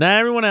 Now,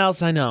 everyone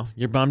else, I know,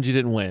 you're bummed you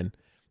didn't win.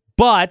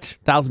 But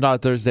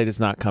 $1,000 Thursday does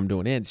not come to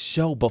an end.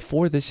 So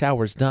before this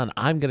hour's done,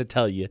 I'm going to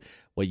tell you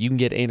what you can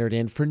get entered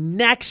in for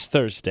next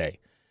Thursday.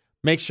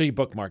 Make sure you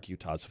bookmark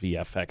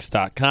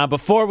utahsvfx.com.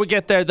 Before we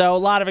get there, though, a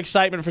lot of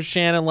excitement for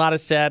Shannon, a lot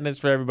of sadness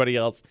for everybody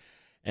else.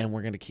 And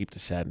we're going to keep the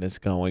sadness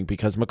going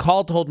because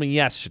McCall told me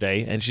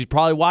yesterday, and she's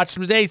probably watched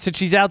them today since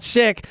she's out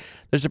sick,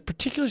 there's a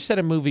particular set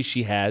of movies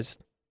she has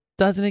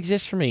doesn't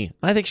exist for me.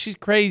 I think she's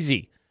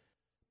crazy.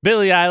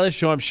 Billie Eilish,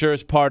 who I'm sure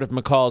is part of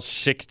McCall's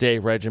 6-day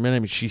regimen. I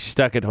mean, she's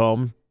stuck at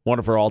home, one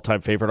of her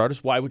all-time favorite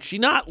artists. Why would she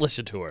not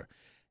listen to her?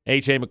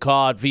 AJ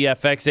McCall at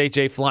VFX,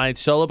 AJ flying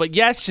solo. But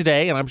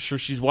yesterday, and I'm sure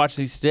she's watched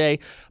these today,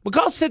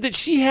 McCall said that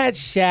she had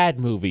sad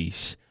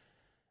movies.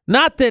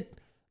 Not that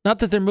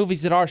they're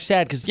movies that are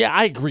sad, because, yeah,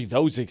 I agree,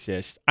 those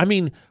exist. I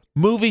mean,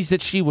 movies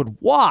that she would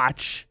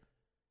watch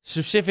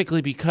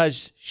specifically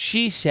because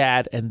she's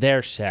sad and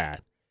they're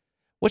sad,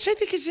 which I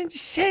think is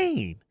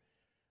insane.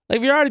 Like,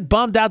 if you're already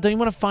bummed out, don't you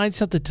want to find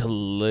something to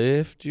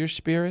lift your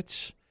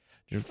spirits?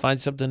 Do you find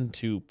something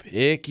to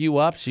pick you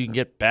up so you can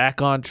get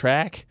back on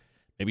track?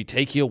 Maybe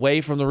take you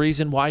away from the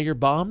reason why you're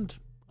bummed?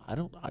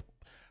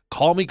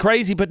 Call me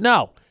crazy, but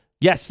no.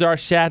 Yes, there are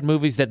sad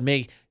movies that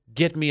may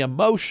get me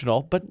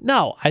emotional, but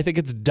no, I think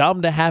it's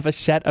dumb to have a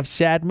set of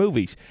sad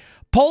movies.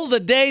 Poll of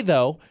the day,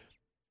 though,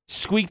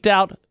 squeaked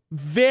out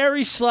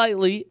very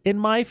slightly in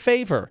my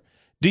favor.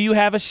 Do you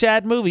have a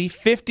sad movie?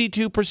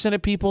 52%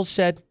 of people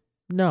said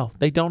no,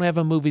 they don't have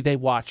a movie they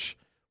watch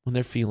when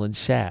they're feeling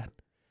sad.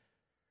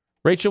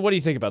 Rachel, what do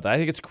you think about that? I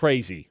think it's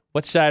crazy.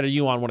 What side are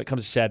you on when it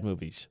comes to sad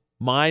movies?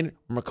 Mine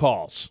or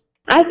McCall's?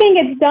 I think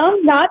it's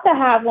dumb not to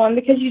have one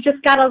because you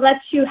just got to let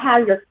you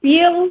have your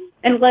feels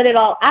and let it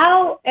all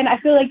out. And I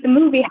feel like the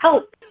movie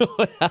helps.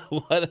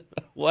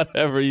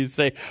 Whatever you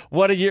say.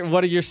 What are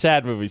your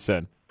sad movies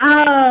then?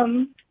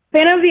 Phantom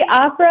of the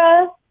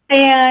Opera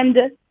and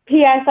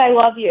P.S. I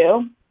Love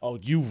You. Oh,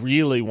 you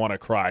really want to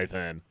cry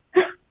then?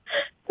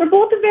 They're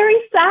both very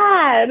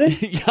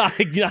sad.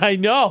 Yeah, I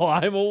know.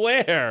 I'm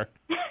aware.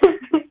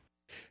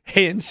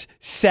 Hence,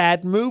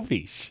 sad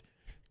movies.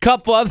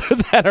 Couple other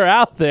that are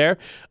out there.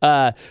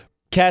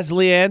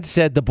 Kazlian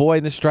said The Boy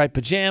in the Striped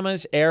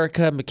Pajamas.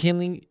 Erica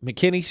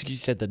McKinney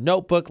said The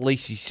Notebook.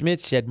 Lacey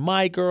Smith said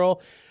My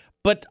Girl.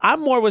 But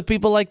I'm more with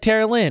people like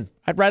Tara Lynn.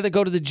 I'd rather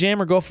go to the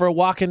gym or go for a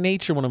walk in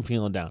nature when I'm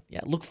feeling down. Yeah,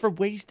 look for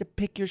ways to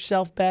pick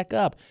yourself back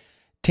up.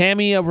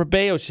 Tammy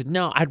Rebeo said,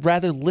 no, I'd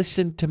rather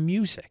listen to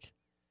music.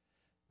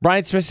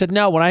 Brian Smith said,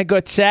 no, when I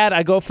get sad,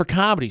 I go for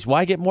comedies.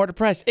 Why get more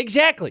depressed?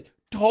 Exactly.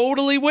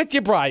 Totally with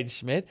you, Brian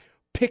Smith.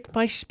 Pick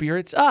my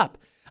spirits up.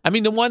 I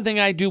mean, the one thing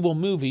I do with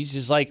movies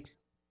is like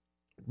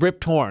Rip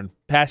Torn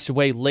passed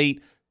away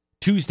late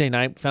Tuesday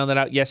night. Found that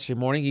out yesterday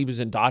morning. He was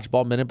in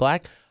Dodgeball Men in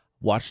Black.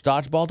 Watched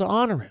Dodgeball to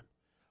honor him.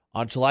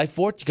 On July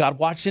 4th, you got to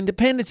watch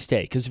Independence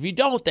Day because if you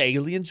don't, the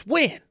aliens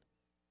win.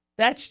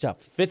 That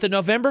stuff. 5th of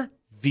November,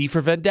 V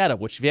for Vendetta,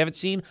 which if you haven't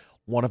seen,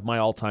 one of my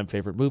all-time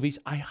favorite movies.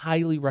 I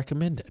highly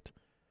recommend it.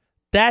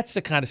 That's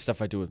the kind of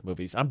stuff I do with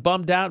movies. I'm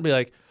bummed out and be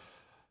like,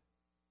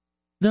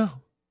 no,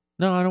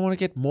 I don't want to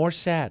get more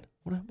sad.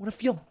 I want to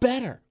feel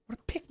better. I want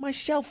to pick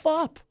myself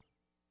up.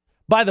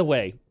 By the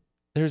way,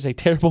 there's a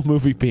terrible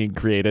movie being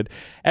created.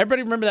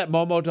 Everybody remember that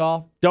Momo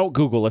doll? Don't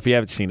Google if you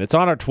haven't seen it. It's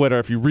on our Twitter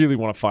if you really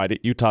want to find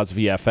it, Utah's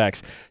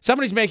VFX.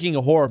 Somebody's making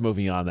a horror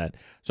movie on that.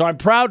 So I'm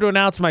proud to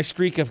announce my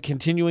streak of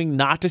continuing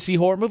not to see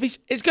horror movies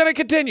is going to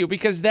continue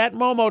because that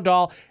Momo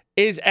doll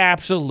is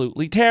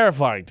absolutely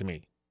terrifying to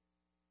me.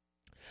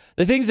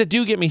 The things that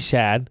do get me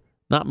sad,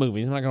 not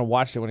movies. I'm not going to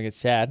watch it when I get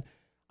sad.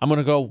 I'm going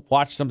to go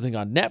watch something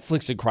on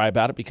Netflix and cry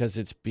about it because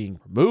it's being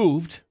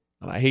removed.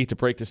 And I hate to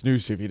break this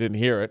news to you if you didn't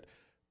hear it,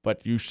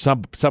 but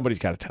somebody's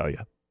got to tell you.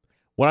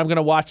 What I'm going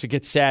to watch to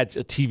get sad is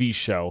a TV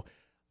show.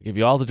 I'll give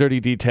you all the dirty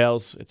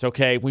details. It's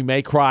okay. We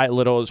may cry a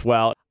little as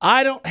well.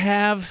 I don't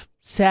have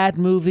sad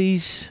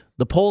movies.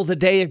 The poll of the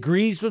day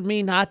agrees with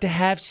me not to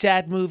have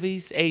sad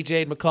movies.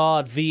 AJ and McCall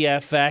at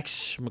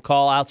VFX.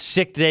 McCall out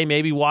sick today,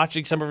 maybe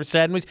watching some of her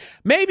sad movies.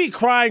 Maybe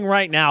crying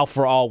right now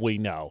for all we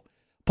know.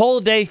 Poll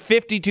of the day,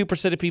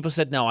 52% of people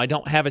said, no, I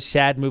don't have a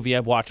sad movie I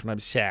watch when I'm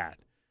sad.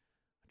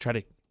 I try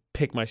to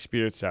pick my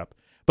spirits up.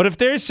 But if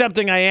there's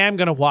something I am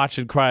going to watch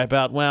and cry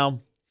about,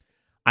 well,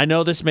 I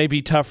know this may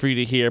be tough for you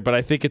to hear, but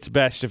I think it's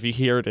best if you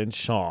hear it in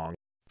song.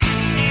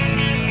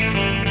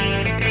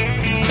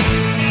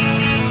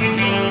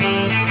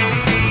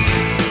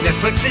 Now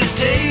Netflix is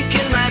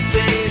taking my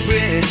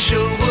favorite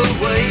show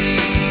away.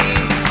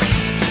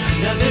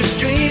 Another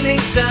streaming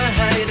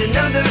site,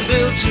 another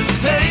bill to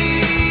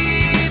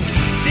pay.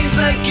 Seems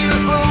like you're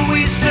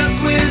always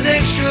stuck with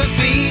extra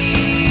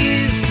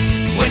fees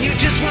when you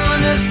just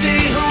wanna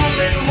stay home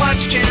and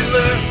watch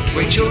Chandler,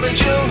 Rachel, and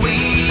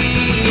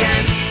Joey.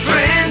 And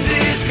Friends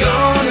is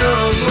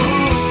gonna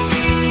move.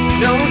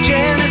 No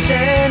Janice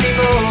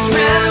anymore.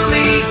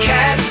 Smelly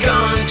cat's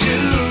gone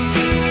too.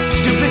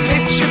 Stupid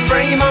picture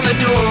frame on the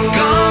door.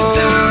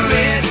 Gunther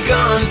is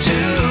gone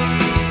too.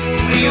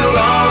 We are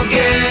all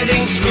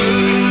getting screwed.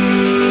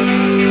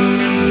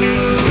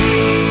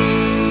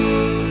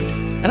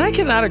 And I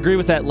cannot agree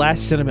with that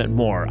last sentiment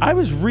more. I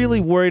was really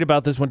worried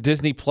about this when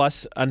Disney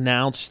Plus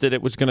announced that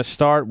it was going to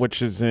start,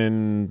 which is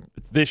in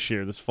this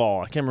year, this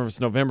fall. I can't remember if it's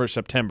November or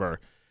September.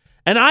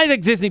 And I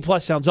think Disney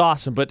Plus sounds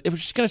awesome, but it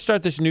was just going to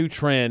start this new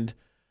trend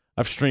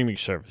of streaming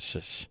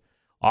services.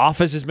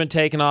 Office has been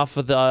taken off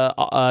of the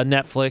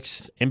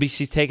Netflix.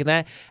 NBC's taken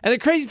that. And the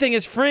crazy thing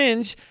is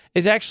Friends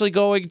is actually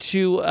going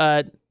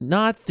to,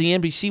 not the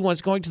NBC one,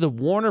 it's going to the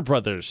Warner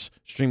Brothers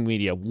streaming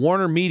media.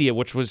 Warner Media,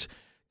 which was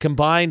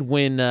combined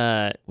when,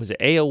 was it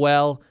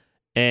AOL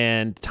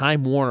and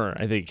Time Warner,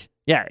 I think.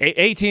 Yeah,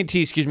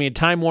 AT&T, and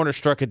Time Warner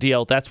struck a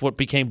deal. That's what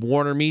became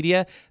Warner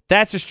Media.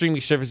 That's the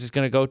streaming service it's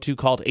going to go to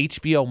called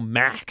HBO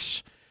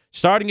Max.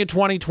 Starting in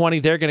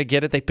 2020, they're going to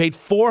get it. They paid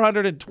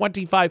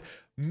 $425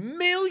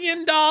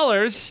 million,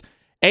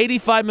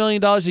 $85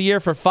 million a year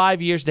for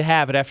 5 years to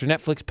have it after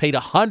Netflix paid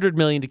 $100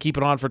 million to keep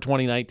it on for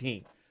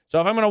 2019.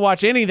 So if I'm going to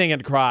watch anything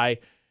and cry,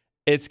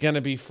 it's going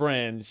to be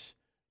Friends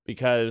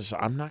because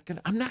I'm not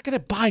going to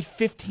buy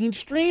 15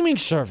 streaming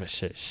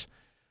services.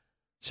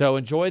 So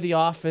enjoy The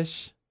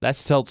Office.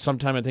 That's till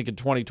sometime, I think, in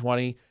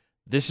 2020.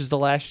 This is the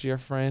last year,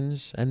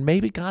 Friends, and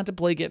maybe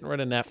contemplate getting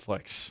rid of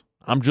Netflix.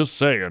 I'm just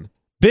saying.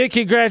 Big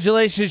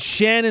congratulations,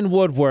 Shannon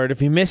Woodward.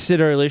 If you missed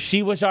it earlier,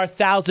 she was our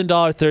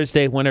 $1,000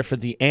 Thursday winner for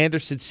the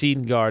Anderson Seed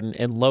and Garden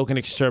and Logan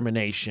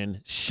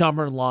Extermination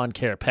Summer Lawn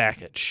Care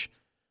Package.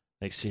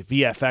 Thanks to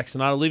VFX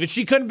and Auto Leave It.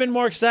 She couldn't have been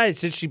more excited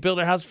since she built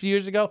her house a few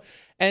years ago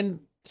and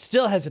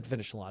still hasn't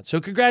finished the lawn.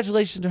 So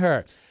congratulations to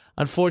her.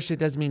 Unfortunately, it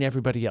doesn't mean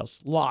everybody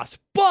else lost,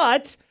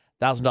 but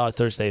 $1,000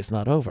 Thursday is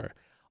not over.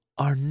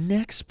 Our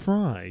next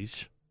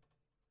prize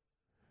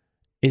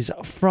is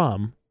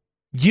from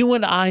You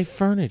and I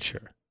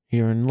Furniture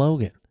here in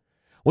Logan.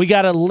 We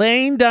got a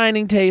Lane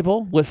dining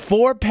table with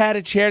 4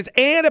 padded chairs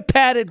and a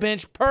padded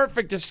bench,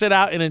 perfect to sit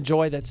out and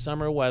enjoy that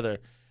summer weather.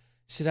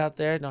 Sit out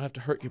there, don't have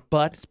to hurt your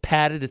butt. It's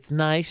padded, it's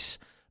nice.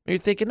 Maybe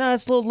you're thinking,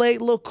 it's a little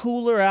late, a little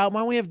cooler out. Why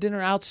don't we have dinner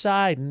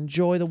outside and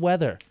enjoy the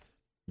weather?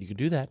 You can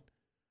do that.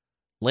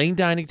 Lane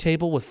dining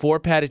table with 4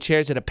 padded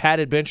chairs and a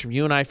padded bench from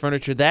You and I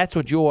Furniture. That's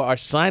what you are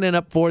signing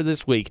up for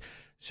this week.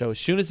 So as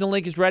soon as the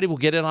link is ready, we'll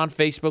get it on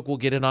Facebook. We'll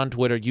get it on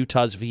Twitter,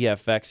 Utah's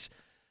VFX,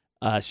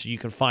 so you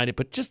can find it.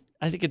 But just,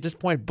 I think at this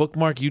point,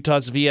 bookmark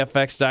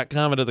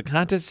utahsvfx.com into the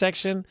content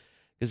section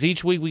because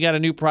each week we got a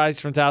new prize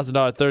from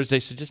 $1,000 Thursday.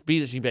 So just be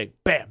this, you be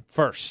bam,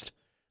 first.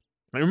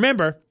 And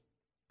remember,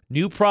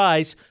 new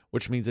prize,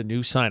 which means a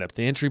new sign-up.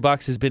 The entry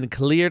box has been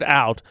cleared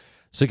out,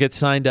 so get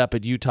signed up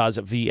at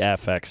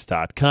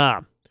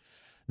utahsvfx.com.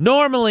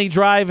 Normally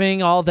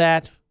driving, all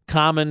that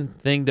common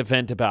thing to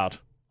vent about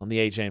on the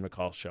AJ and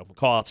McCall Show.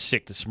 McCall out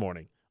sick this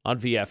morning on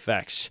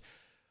VFX.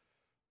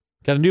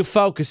 Got a new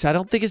focus. I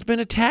don't think it's been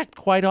attacked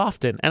quite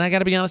often. And I got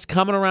to be honest,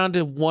 coming around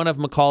to one of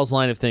McCall's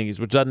line of things,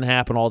 which doesn't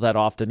happen all that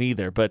often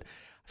either. But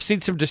I've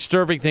seen some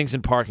disturbing things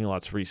in parking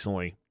lots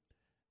recently.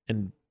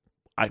 And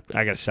I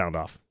got to sound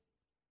off.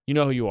 You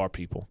know who you are,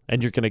 people.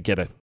 And you're going to get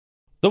it.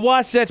 The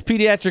Wasatch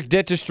Pediatric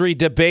Dentistry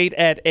debate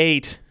at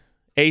 8.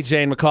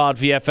 AJ and McCall at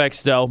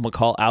VFX, though.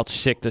 McCall out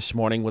sick this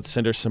morning. Let's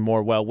send her some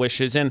more well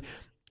wishes. And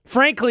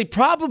frankly,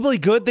 probably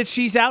good that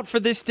she's out for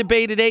this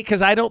debate at 8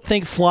 because I don't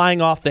think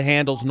flying off the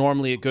handle is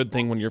normally a good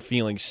thing when you're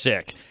feeling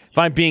sick, if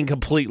I'm being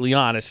completely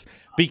honest.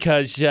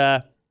 Because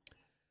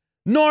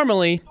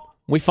normally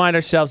we find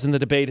ourselves in the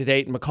debate at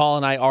 8, and McCall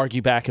and I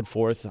argue back and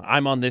forth.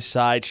 I'm on this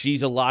side.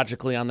 She's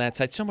illogically on that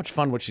side. So much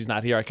fun when she's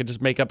not here. I could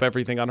just make up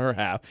everything on her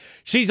half.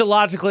 She's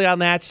illogically on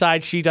that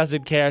side. She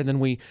doesn't care, and then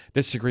we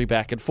disagree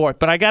back and forth.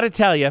 But I got to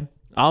tell you,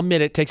 I'll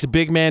admit it takes a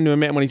big man to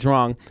admit when he's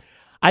wrong.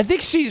 I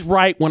think she's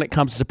right when it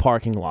comes to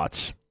parking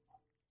lots.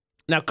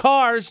 Now,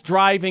 cars,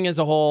 driving as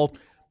a whole,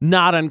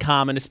 not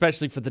uncommon,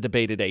 especially for the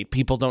debate at 8.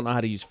 People don't know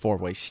how to use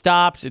four-way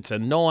stops. It's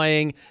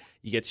annoying.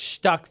 You get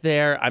stuck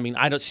there. I mean,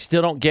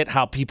 still don't get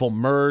how people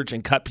merge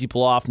and cut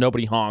people off.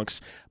 Nobody honks.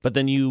 But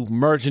then you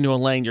merge into a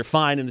lane, you're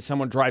fine, and then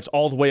someone drives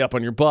all the way up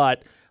on your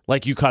butt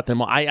like you cut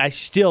them off. I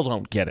still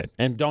don't get it.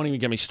 And don't even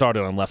get me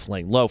started on left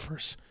lane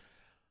loafers.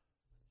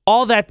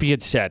 All that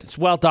being said, it's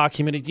well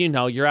documented. You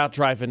know, you're out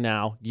driving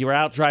now. You were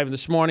out driving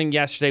this morning,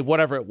 yesterday,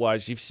 whatever it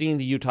was. You've seen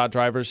the Utah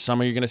drivers.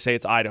 Some of you are going to say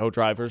it's Idaho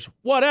drivers.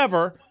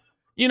 Whatever.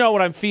 You know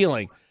what I'm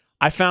feeling.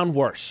 I found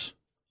worse.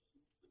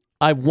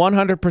 I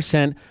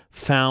 100%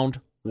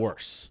 found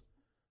worse.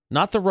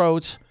 Not the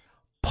roads,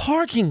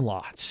 parking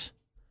lots.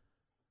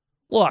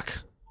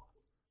 Look,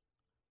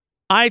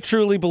 I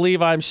truly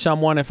believe I'm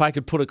someone, if I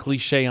could put a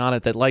cliche on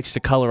it, that likes to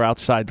color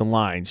outside the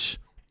lines.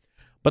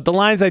 But the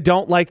lines I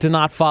don't like to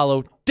not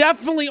follow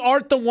definitely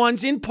aren't the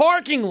ones in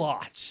parking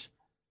lots.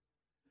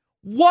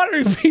 What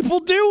are people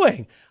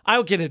doing?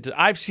 I'll get into.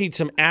 I've seen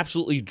some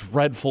absolutely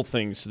dreadful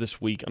things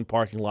this week on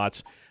parking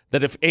lots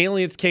that if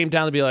aliens came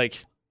down to be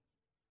like,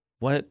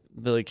 what?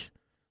 They're like,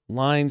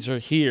 lines are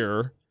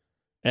here,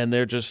 and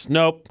they're just,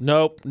 nope,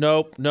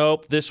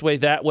 this way,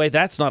 that way.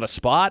 That's not a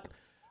spot.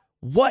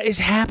 What is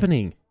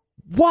happening?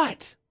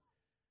 What?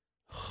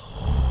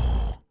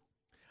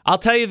 I'll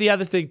tell you the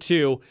other thing,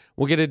 too.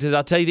 We'll get into this.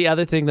 I'll tell you the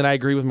other thing that I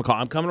agree with McCall.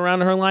 I'm coming around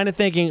to her line of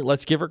thinking.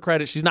 Let's give her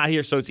credit. She's not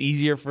here, so it's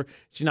easier for,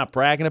 she's not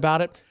bragging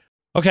about it.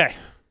 Okay.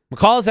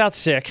 McCall is out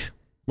sick,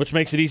 which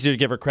makes it easier to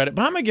give her credit,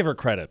 but I'm going to give her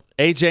credit.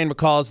 AJ and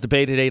McCall's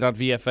Debate at 8 on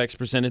VFX,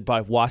 presented by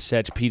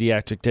Wasatch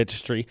Pediatric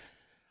Dentistry.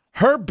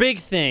 Her big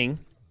thing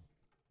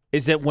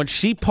is that when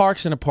she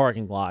parks in a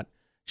parking lot,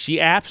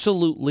 she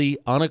absolutely,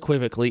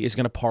 unequivocally is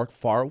going to park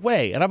far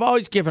away. And I've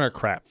always given her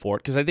crap for it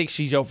because I think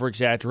she's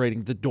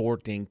over-exaggerating the door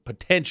ding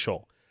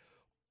potential.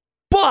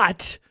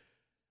 But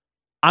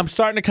I'm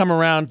starting to come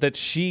around that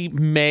she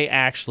may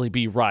actually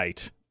be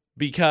right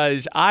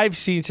because I've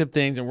seen some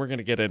things, and we're going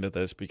to get into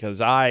this because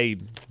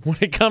when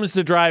it comes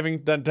to driving,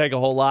 doesn't take a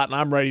whole lot, and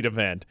I'm ready to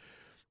vent.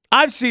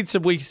 I've seen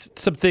some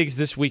things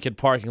this week in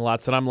parking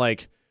lots, and I'm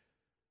like,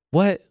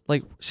 what?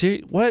 Like,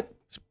 what?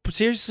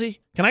 Seriously?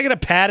 Can I get a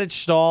padded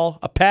stall,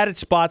 a padded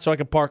spot so I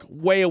can park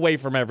way away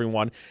from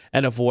everyone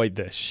and avoid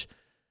this?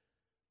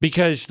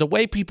 Because the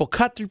way people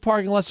cut through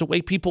parking lots, the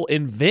way people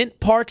invent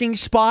parking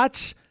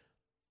spots,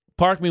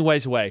 park me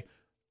ways away.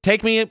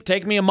 Take me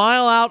a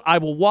mile out. I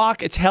will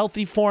walk. It's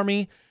healthy for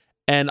me,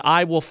 and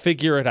I will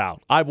figure it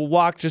out. I will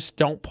walk. Just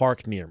don't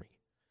park near me.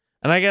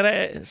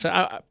 And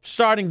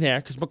starting there,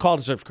 because McCall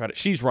deserves credit.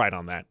 She's right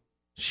on that.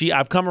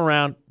 I've come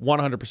around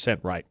 100%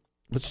 right.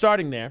 But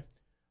starting there,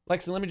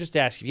 Lexi, let me just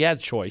ask you, if you had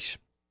a choice,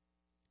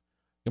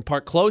 you can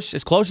park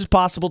as close as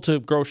possible to a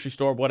grocery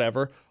store,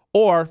 whatever,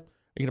 or are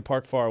you going to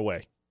park far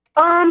away?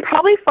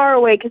 Probably far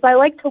away because I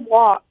like to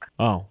walk.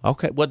 Oh,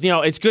 okay. Well,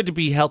 it's good to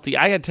be healthy.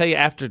 I got to tell you,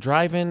 after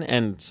driving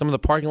and some of the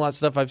parking lot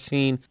stuff I've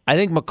seen, I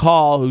think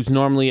McCall, who's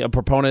normally a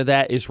proponent of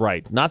that, is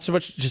right. Not so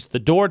much just the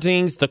door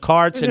dings, the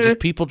carts, and just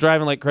people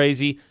driving like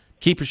crazy.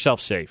 Keep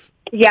yourself safe.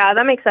 Yeah,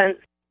 that makes sense.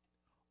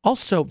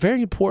 Also,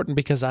 very important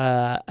because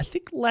I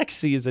think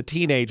Lexi is a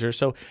teenager,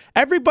 so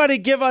everybody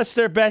give us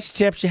their best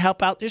tips to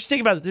help out. Just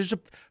think about it. There's a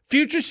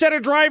future set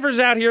of drivers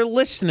out here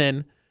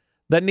listening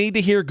that need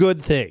to hear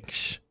good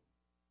things.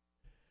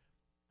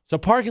 So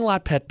parking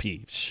lot pet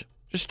peeves.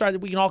 Just start that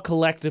we can all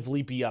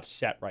collectively be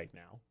upset right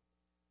now.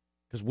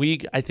 Because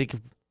I think,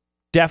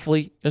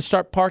 definitely going to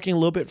start parking a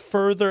little bit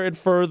further and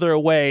further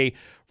away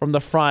from the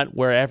front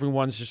where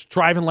everyone's just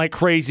driving like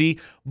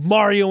crazy,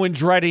 Mario and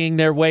dreading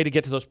their way to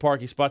get to those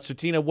parking spots. So,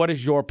 Tina, what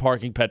is your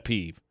parking pet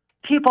peeve?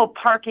 People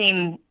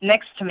parking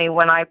next to me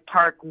when I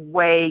park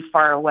way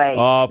far away.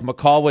 Oh, if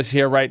McCall was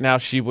here right now,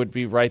 she would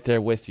be right there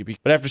with you.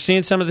 But after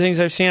seeing some of the things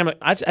I've seen,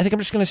 I think I'm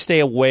just going to stay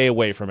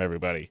away from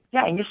everybody.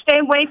 Yeah, you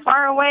stay way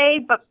far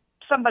away, but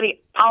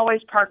somebody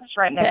always parks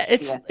right next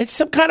to you. It's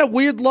some kind of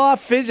weird law of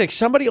physics.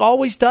 Somebody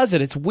always does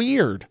it. It's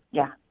weird.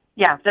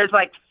 Yeah, there's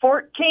like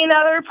 14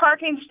 other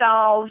parking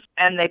stalls,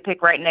 and they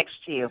pick right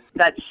next to you.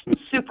 That's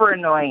super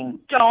annoying.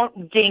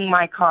 Don't ding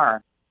my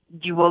car.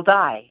 You will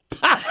die.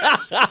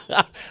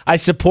 I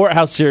support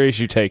how serious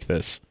you take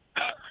this.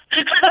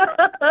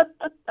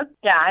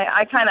 Yeah,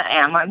 I kind of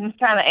am. I'm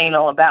kind of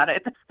anal about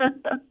it.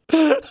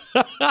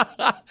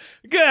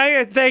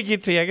 Good. Thank you,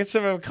 T. I get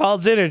some of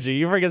McCall's energy.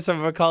 You forget some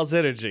of McCall's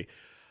energy.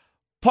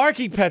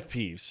 Parking pet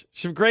peeves.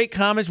 Some great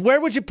comments. Where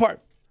would you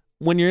park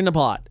when you're in the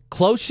lot?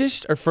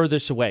 Closest or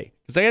furthest away?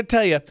 Because I got to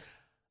tell you,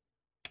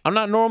 I'm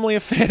not normally a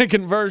fan of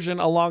conversion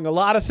along a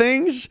lot of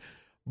things,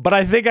 but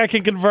I think I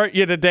can convert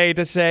you today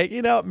to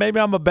say, maybe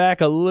I'm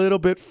back a little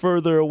bit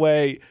further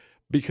away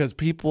because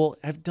people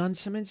have done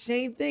some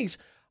insane things.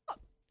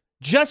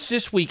 Just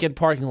this week in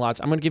parking lots,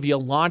 I'm going to give you a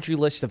laundry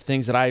list of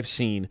things that I've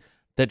seen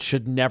that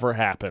should never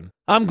happen.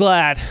 I'm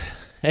glad.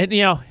 And,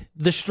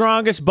 the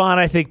strongest bond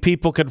I think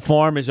people can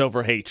form is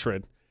over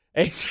hatred.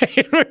 AJ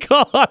and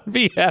McCall on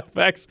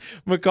VFX.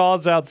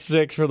 McCall's out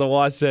 6 for the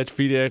Wasatch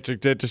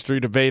Pediatric Dentistry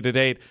Debate at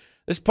 8.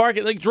 This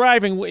parking, like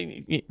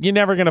driving, you're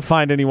never going to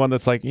find anyone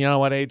that's like, you know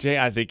what, AJ,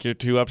 I think you're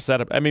too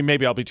upset. I mean,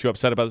 maybe I'll be too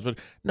upset about this, but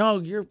no,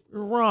 you're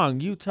wrong.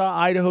 Utah,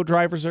 Idaho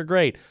drivers are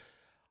great.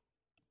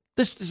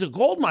 This is a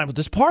gold mine with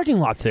this parking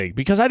lot thing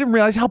because I didn't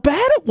realize how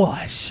bad it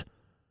was.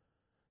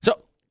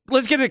 So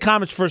let's get to the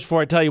comments first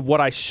before I tell you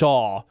what I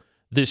saw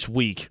this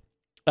week.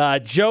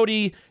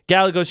 Jody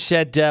Gallagher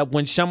said,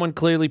 when someone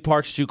clearly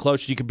parks too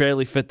close, you can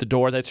barely fit the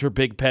door. That's her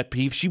big pet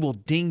peeve. She will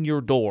ding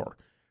your door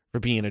for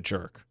being a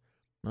jerk.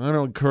 I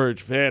don't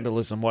encourage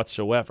vandalism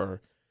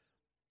whatsoever.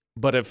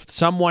 But if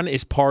someone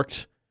is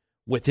parked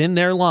within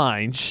their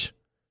lines,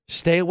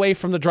 stay away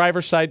from the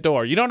driver's side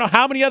door. You don't know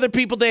how many other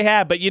people they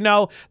have, but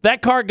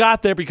that car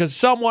got there because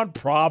someone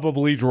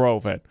probably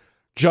drove it.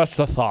 Just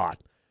a thought.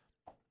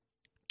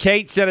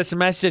 Kate sent us a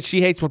message.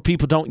 She hates when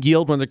people don't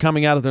yield when they're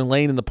coming out of their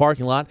lane in the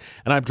parking lot,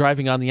 and I'm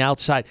driving on the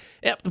outside.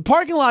 The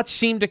parking lots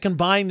seem to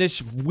combine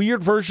this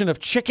weird version of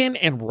chicken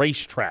and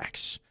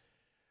racetracks,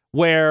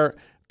 where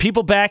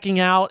people backing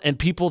out and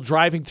people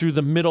driving through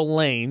the middle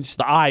lanes,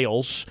 the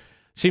aisles,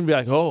 seem to be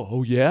like,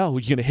 oh yeah, you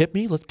going to hit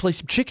me? Let's play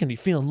some chicken. You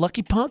feeling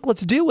lucky, punk?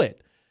 Let's do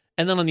it.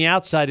 And then on the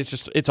outside,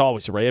 it's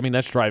always a race. I mean,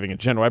 that's driving in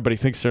general. Everybody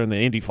thinks they're in the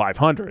Indy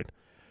 500.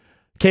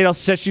 Kate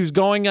also said she was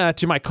going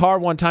to my car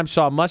one time,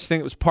 saw a Mustang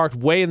that was parked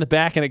way in the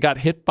back, and it got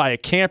hit by a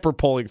camper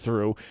pulling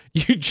through.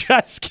 You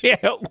just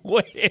can't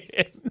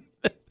win.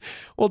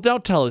 Well,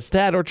 don't tell us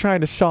that. We're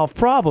trying to solve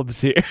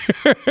problems here.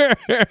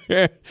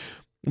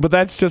 But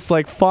that's just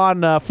like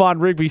Fawn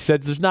Rigby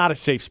said, there's not a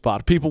safe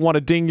spot. If people want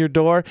to ding your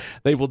door,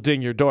 they will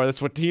ding your door.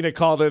 That's what Tina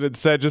called it and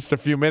said just a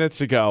few minutes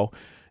ago.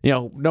 You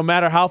know, no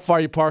matter how far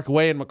you park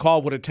away, and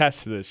McCall would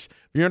attest to this,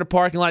 if you're in a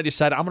parking lot, you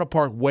decide, I'm going to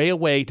park way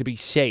away to be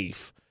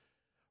safe.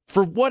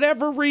 For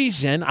whatever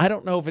reason, I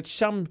don't know if it's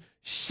some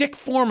sick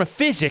form of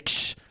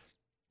physics,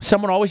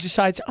 someone always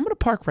decides, I'm going to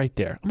park right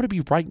there. I'm going to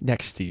be right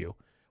next to you.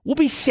 We'll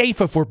be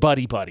safe if we're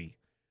buddy-buddy.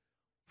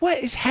 What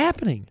is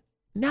happening?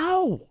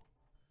 No.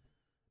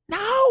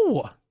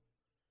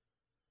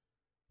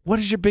 What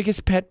is your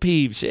biggest pet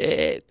peeves?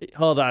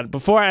 Hold on.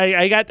 Before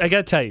I got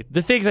to tell you,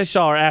 the things I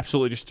saw are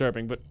absolutely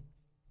disturbing, but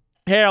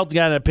Harold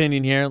got an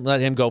opinion here.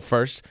 Let him go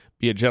first.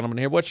 Be a gentleman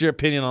here. What's your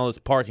opinion on this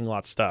parking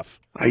lot stuff?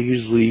 I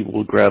usually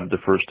will grab the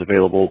first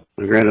available.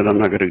 Granted, I'm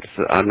not going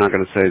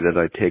to say that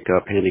I take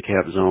up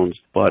handicap zones,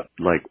 but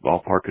like I'll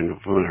park in a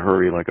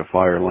hurry, like a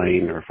fire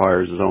lane or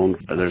fire zone.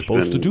 There's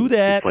supposed to do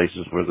that.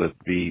 Places where the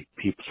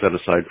people set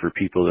aside for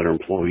people that are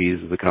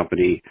employees of the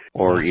company,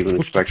 or even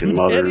expected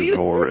mothers,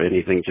 or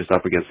anything just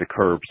up against the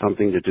curb.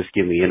 Something to just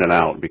give me in and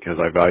out, because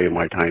I value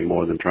my time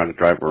more than trying to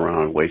drive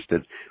around and waste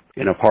it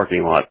in a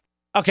parking lot.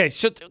 Okay,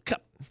 so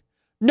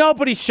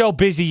nobody's so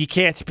busy you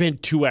can't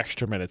spend 2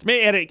 extra minutes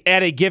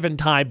at a given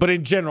time, but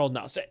in general,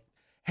 no. So,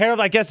 Harold,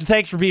 I guess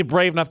thanks for being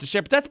brave enough to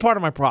share, but that's part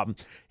of my problem.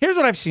 Here's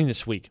what I've seen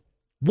this week.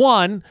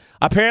 One,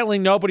 apparently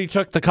nobody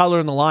took the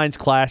color in the lines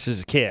class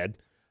as a kid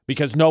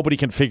because nobody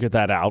can figure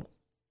that out.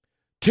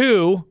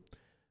 Two,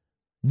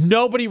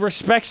 nobody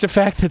respects the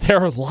fact that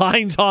there are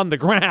lines on the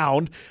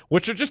ground,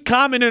 which are just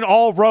common in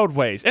all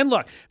roadways. And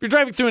look, if you're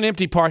driving through an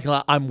empty parking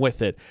lot, I'm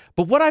with it.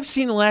 But what I've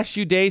seen the last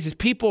few days is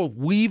people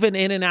weaving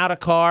in and out of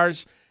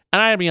cars.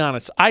 And I gotta be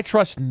honest, I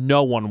trust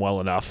no one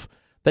well enough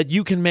that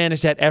you can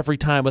manage that every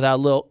time without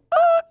a little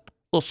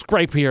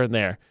scrape here and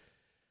there.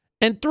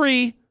 And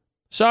three,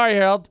 sorry,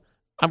 Harold,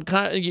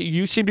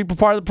 you seem to be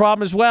part of the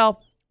problem as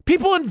well.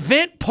 People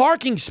invent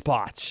parking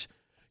spots.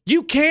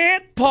 You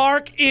can't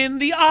park in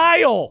the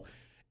aisle.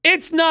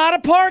 It's not a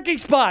parking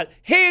spot.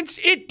 Hence,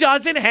 it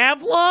doesn't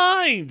have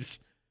lines.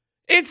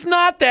 It's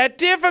not that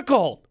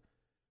difficult.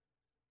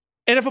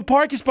 And if a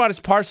parking spot is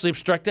partially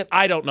obstructed,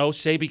 I don't know,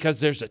 say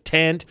because there's a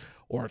tent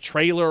or a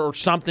trailer or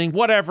something,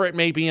 whatever it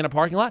may be in a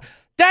parking lot,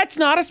 that's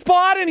not a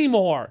spot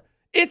anymore.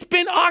 It's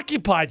been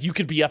occupied. You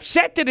could be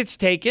upset that it's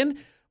taken,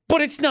 but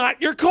it's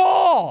not your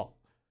call.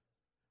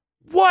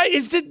 What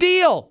is the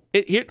deal?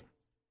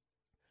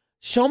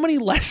 So many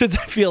lessons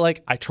I feel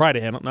like I try to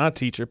handle, not a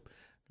teacher,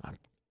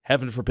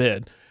 heaven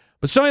forbid.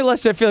 But so many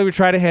lessons I feel like we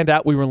try to hand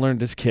out we were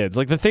learned as kids.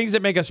 Like the things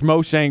that make us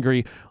most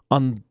angry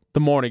on the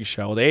morning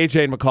show, the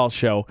AJ and McCall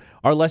show,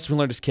 are lessons we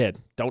learned as kid.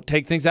 Don't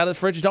take things out of the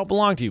fridge that don't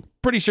belong to you.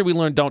 Pretty sure we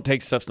learned don't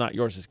take stuff's not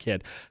yours as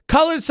kid.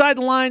 Color inside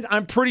the lines,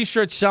 I'm pretty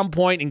sure at some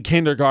point in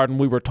kindergarten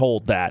we were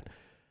told that.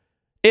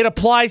 It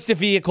applies to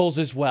vehicles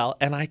as well,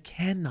 and I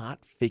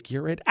cannot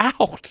figure it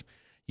out.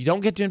 You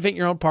don't get to invent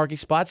your own parking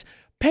spots.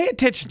 Pay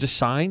attention to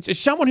signs. As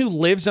someone who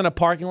lives in a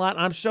parking lot,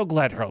 I'm so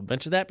glad Harold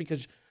mentioned that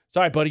because,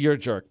 sorry, buddy, you're a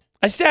jerk.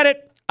 I said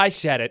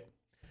it.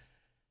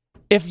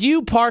 If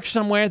you park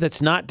somewhere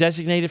that's not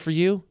designated for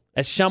you,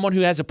 as someone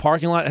who has a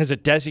parking lot, has a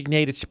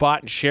designated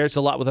spot and shares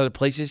a lot with other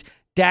places,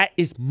 that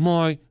is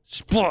my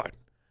spot.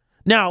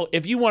 Now,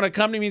 if you want to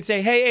come to me and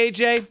say, hey,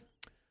 AJ,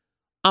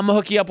 I'm going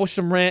to hook you up with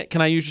some rent.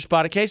 Can I use your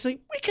spot occasionally?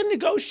 We can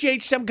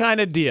negotiate some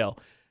kind of deal.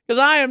 Because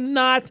I am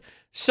not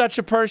such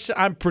a person.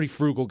 I'm a pretty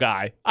frugal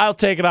guy. I'll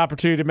take an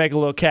opportunity to make a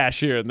little cash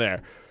here and there.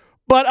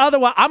 But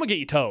otherwise, I'm going to get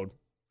you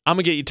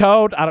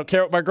towed. I don't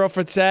care what my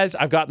girlfriend says.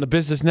 I've gotten the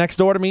business next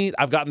door to me.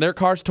 I've gotten their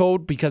cars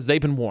towed because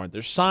they've been warned.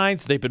 There's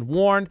signs. They've been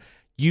warned.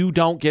 You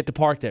don't get to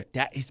park there.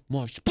 That is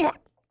my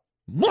spot.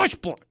 My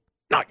spot,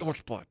 not your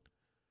spot.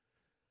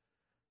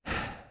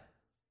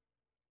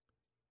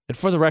 And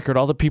for the record,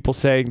 all the people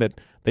saying that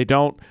they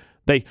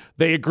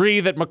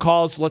agree that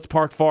McCall's let's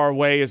park far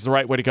away is the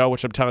right way to go,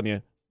 which I'm telling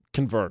you,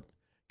 convert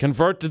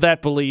to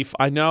that belief.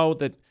 I know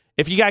that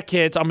if you got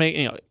kids,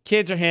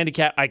 kids are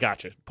handicapped. I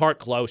got you. Park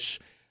close.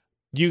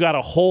 You got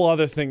a whole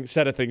other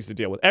set of things to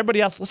deal with.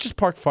 Everybody else, let's just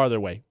park farther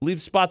away.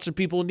 Leave spots for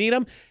people who need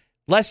them.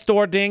 Less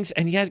door dings,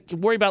 and you have to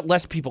worry about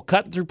less people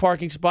cutting through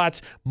parking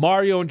spots,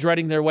 Mario and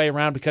dreading their way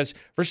around because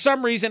for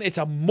some reason it's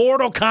a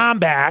Mortal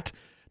Kombat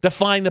to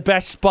find the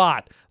best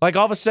spot. Like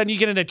all of a sudden you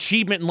get an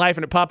achievement in life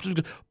and it pops up,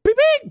 beep,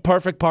 beep,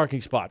 perfect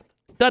parking spot.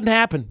 Doesn't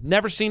happen.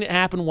 Never seen it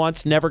happen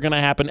once. Never going to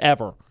happen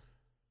ever.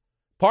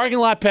 Parking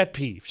lot pet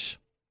peeves.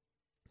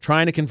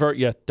 Trying to convert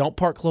you. Don't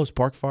park close,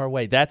 park far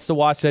away. That's the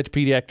Wasatch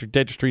Pediatric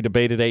Dentistry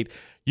Debate at 8.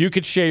 You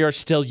could share yours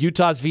still.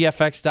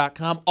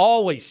 UtahsVFX.com.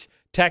 Always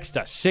text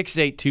us,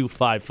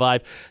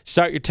 68255.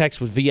 Start your text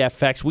with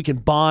VFX. We can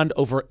bond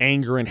over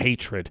anger and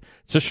hatred.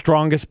 It's the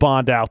strongest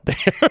bond out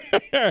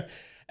there.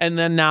 And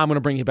then now I'm going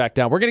to bring you back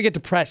down. We're going to get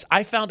depressed.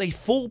 I found a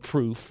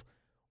foolproof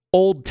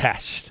old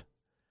test.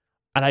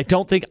 And I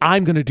don't think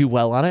I'm going to do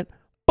well on it.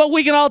 But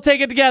we can all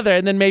take it together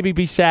and then maybe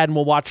be sad and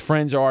we'll watch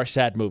Friends or our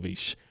sad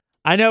movies.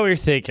 I know what you're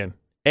thinking.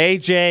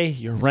 AJ,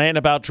 you're ranting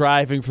about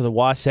driving for the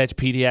Wasatch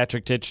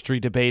Pediatric Dentistry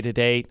Debate at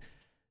 8.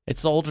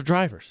 It's the older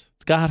drivers.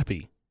 It's got to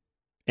be.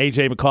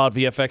 AJ McCall at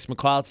VFX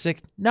McCall at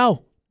 6.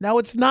 No,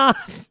 it's not.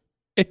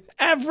 It's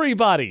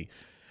everybody.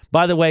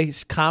 By the way,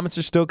 comments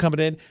are still coming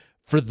in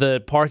for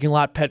the parking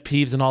lot pet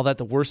peeves and all that.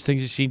 The worst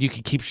things you've seen. You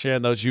can keep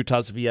sharing those.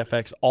 Utah's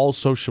VFX, all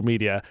social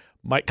media.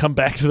 Might come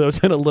back to those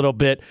in a little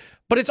bit.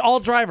 But it's all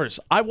drivers.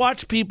 I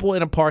watch people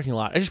in a parking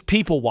lot. I just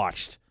people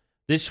watched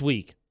this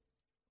week.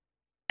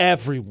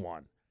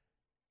 Everyone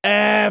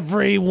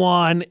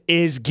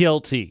is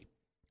guilty.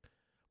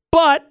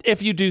 But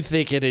if you do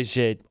think it is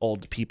an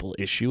old people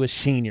issue, a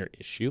senior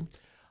issue,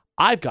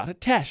 I've got a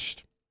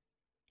test.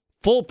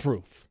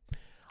 Foolproof.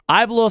 I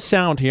have a little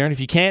sound here, and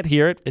if you can't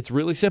hear it, it's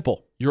really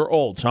simple. You're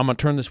old, so I'm going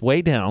to turn this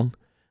way down.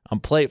 I'm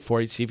going to play it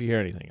for you, see if you hear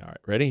anything. All right,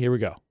 ready? Here we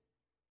go.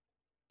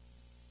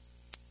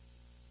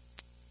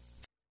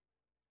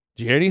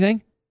 Did you hear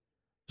anything?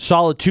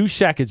 Solid 2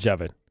 seconds of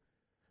it.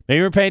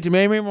 Maybe we're paying attention.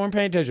 Maybe we weren't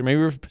paying attention.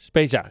 Maybe we're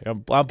spaced out.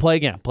 I'll play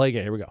again.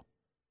 Here we go.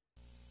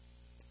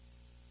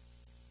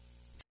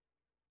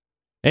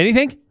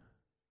 Anything?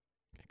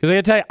 Because I got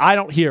to tell you, I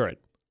don't hear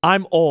it.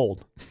 I'm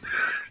old.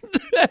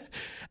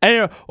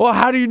 Anyway, well,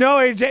 how do you know,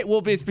 AJ?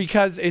 Well, it's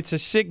because it's a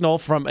signal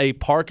from a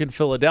park in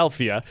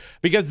Philadelphia.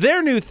 Because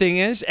their new thing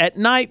is, at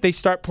night, they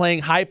start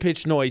playing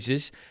high-pitched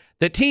noises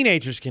that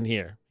teenagers can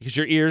hear. Because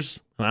your ears,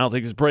 and I don't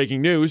think it's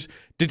breaking news,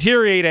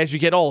 deteriorate as you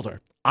get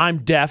older. I'm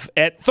deaf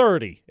at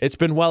 30. It's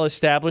been well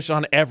established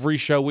on every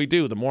show we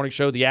do. The morning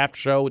show, the after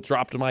show, it's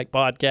Drop the Mic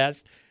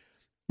podcast.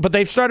 But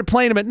they've started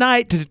playing them at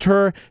night to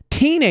deter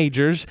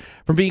teenagers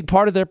from being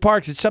part of their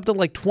parks. It's something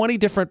like 20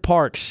 different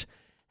parks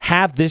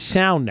have this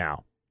sound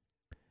now.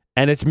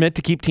 And it's meant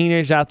to keep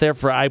teenagers out there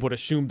for, I would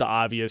assume, the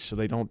obvious, so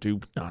they don't do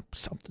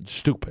something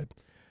stupid.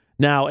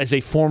 Now, as a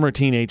former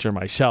teenager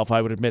myself,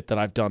 I would admit that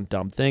I've done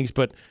dumb things,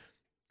 but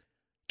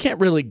can't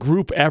really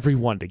group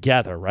everyone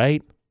together,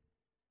 right?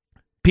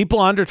 People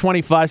under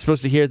 25 are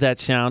supposed to hear that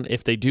sound.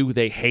 If they do,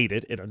 they hate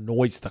it. It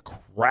annoys the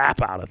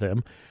crap out of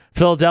them.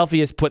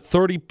 Philadelphia has put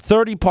 30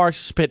 parks,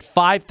 spent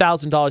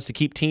 $5,000 to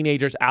keep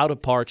teenagers out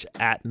of parks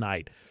at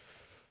night.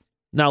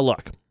 Now,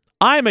 look,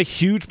 I'm a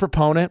huge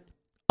proponent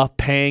of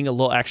paying a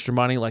little extra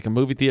money, like a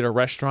movie theater,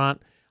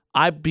 restaurant.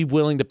 I'd be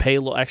willing to pay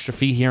a little extra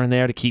fee here and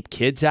there to keep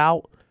kids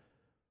out.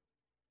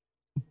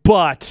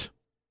 But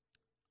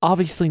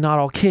obviously not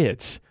all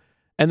kids.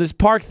 And this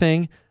park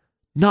thing,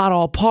 not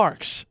all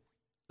parks.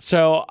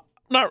 So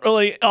not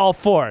really all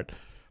for it.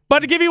 But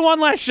to give you one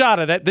last shot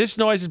at it, this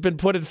noise has been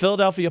put in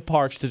Philadelphia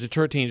parks to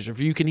deter teenagers. If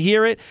you can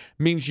hear it, it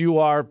means you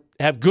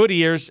have good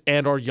ears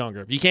and are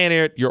younger. If you can't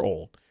hear it, you're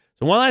old.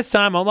 So one last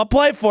time, I'm going to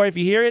play it for you. If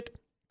you hear it,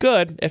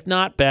 good. If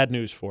not, bad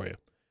news for you.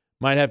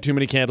 Might have too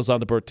many candles on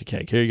the birthday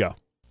cake. Here you go.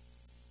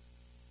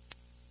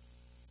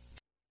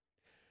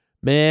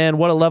 Man,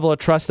 what a level of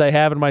trust I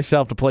have in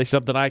myself to play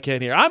something I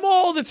can't hear. I'm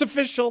old. It's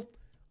official.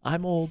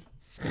 I'm old.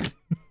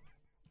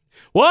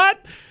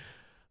 What?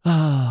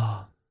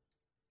 Oh.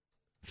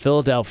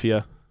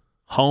 Philadelphia,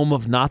 home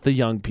of not the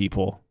young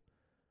people.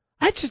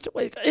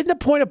 Isn't the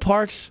point of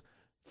parks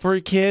for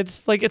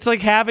kids? Like, it's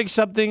like having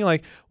something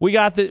like,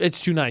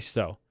 it's too nice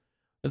though.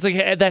 It's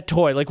like that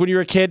toy. Like when you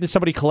were a kid and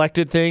somebody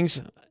collected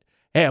things.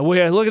 Hey,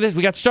 look at this.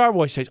 We got Star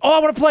Wars toys. Oh, I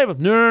want to play with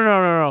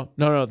them.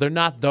 No. They're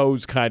not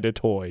those kind of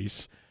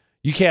toys.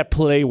 You can't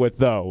play with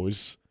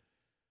those.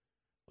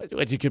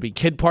 You could be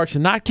kid parks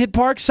and not kid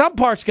parks. Some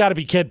parks got to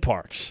be kid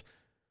parks.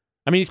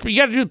 I mean, you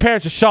got to do the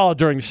parents a solid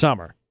during the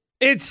summer.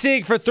 It's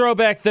Sig for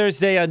Throwback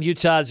Thursday on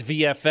Utah's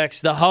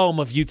VFX, the home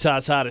of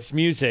Utah's hottest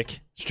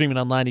music. Streaming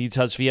online at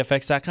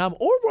utahsvfx.com,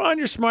 or we're on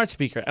your smart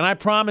speaker. And I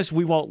promise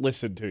we won't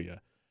listen to you.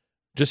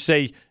 Just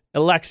say,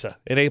 Alexa,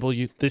 enable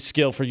this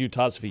skill for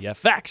Utah's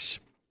VFX.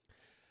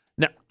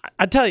 Now,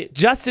 I tell you,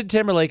 Justin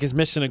Timberlake is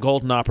missing a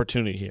golden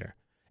opportunity here.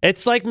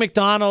 It's like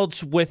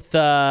McDonald's with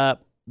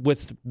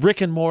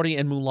Rick and Morty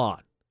and Mulan.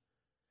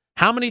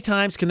 How many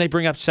times can they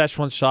bring up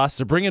Szechuan sauce?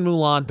 They're bringing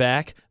Mulan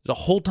back. There's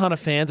a whole ton of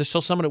fans. There's still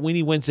someone at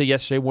Weenie Wednesday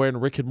yesterday wearing a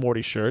Rick and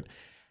Morty shirt.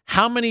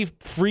 How many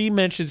free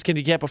mentions can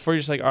you get before you're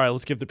just like, all right,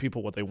 let's give the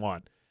people what they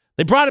want?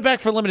 They brought it back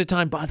for a limited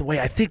time. By the way,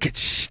 I think it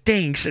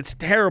stinks. It's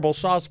terrible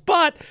sauce,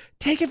 but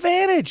take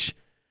advantage.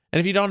 And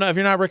if you don't know, if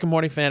you're not a Rick and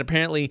Morty fan,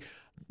 apparently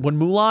when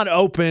Mulan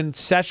opened,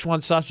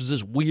 Szechuan sauce was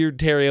this weird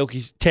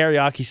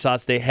teriyaki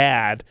sauce they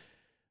had.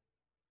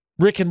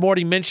 Rick and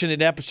Morty mentioned in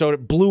an episode,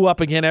 it blew up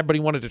again. Everybody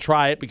wanted to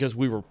try it because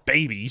we were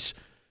babies.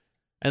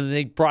 And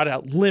they brought it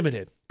out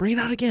limited. Bring it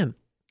out again.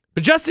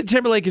 But Justin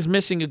Timberlake is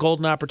missing a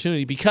golden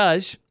opportunity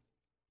because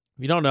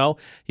If you don't know,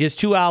 he has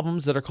 2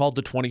 albums that are called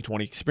the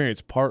 2020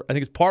 Experience. I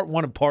think it's part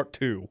 1 and part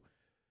 2.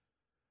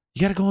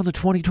 You got to go on the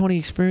 2020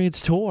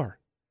 Experience tour.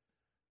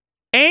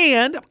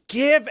 And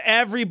give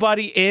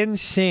everybody in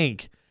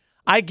sync.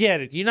 I get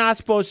it. You're not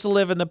supposed to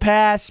live in the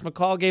past.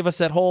 McCall gave us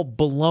that whole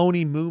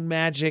baloney moon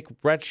magic,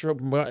 retro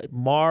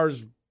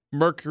Mars,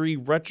 Mercury,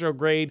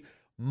 retrograde,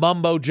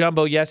 mumbo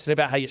jumbo yesterday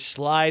about how you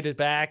slide it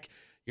back.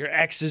 Your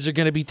exes are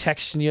going to be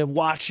texting you,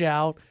 watch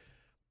out.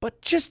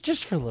 But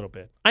just for a little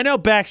bit. I know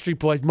Backstreet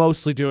Boys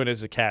mostly do it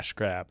as a cash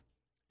grab.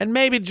 And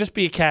maybe just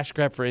be a cash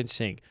grab for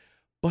NSYNC.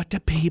 But the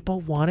people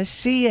want to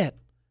see it.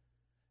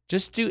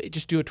 Just do a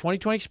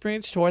 2020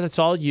 Experience tour. That's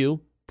all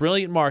you.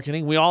 Brilliant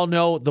marketing. We all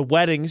know the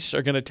weddings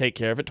are going to take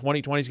care of it.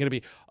 2020 is going to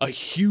be a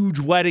huge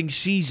wedding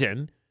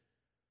season.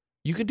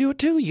 You can do it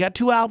too. You got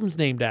 2 albums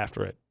named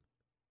after it.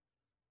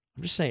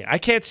 I'm just saying. I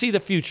can't see the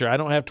future. I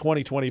don't have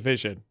 2020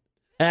 vision.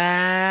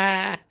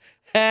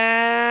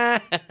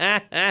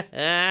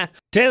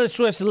 Taylor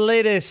Swift's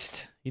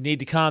latest. You need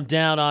to calm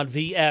down on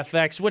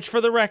VFX, which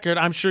for the record,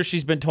 I'm sure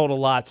she's been told a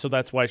lot, so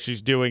that's why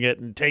she's doing it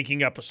and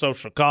taking up a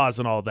social cause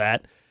and all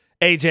that.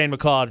 AJ and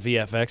McCall at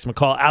VFX.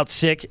 McCall out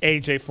sick.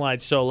 AJ flying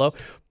solo.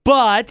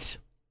 But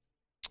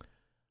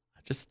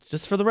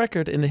just for the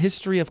record, in the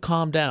history of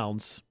calm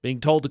downs, being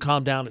told to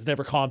calm down has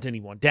never calmed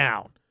anyone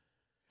down.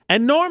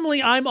 And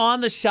normally I'm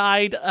on the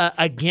side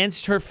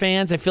against her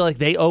fans. I feel like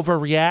they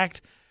overreact.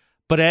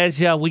 But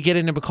as we get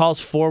into McCall's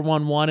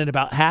 411 in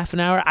about half an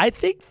hour, I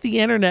think the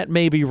internet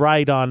may be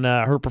right on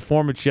her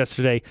performance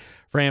yesterday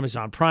for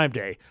Amazon Prime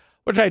Day.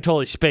 Which I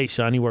totally spaced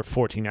on. You work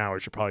 14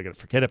 hours, you're probably going to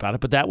forget about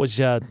it. But that was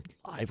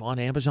live on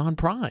Amazon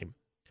Prime.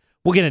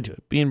 We'll get into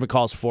it. Being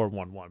McCall's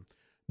 411.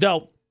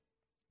 Though,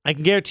 I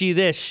can guarantee you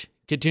this.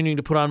 Continuing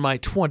to put on my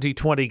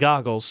 2020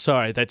 goggles.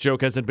 Sorry, that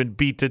joke hasn't been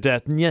beat to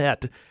death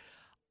yet.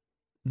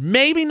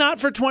 Maybe not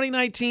for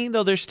 2019,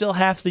 though there's still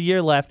half the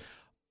year left.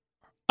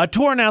 A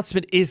tour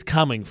announcement is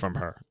coming from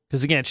her.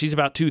 Because, again, she's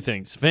about 2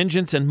 things.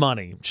 Vengeance and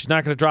money. She's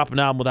not going to drop an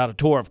album without a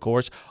tour, of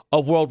course. A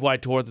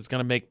worldwide tour that's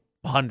going to make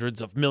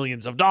hundreds of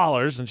millions of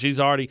dollars, and she's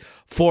already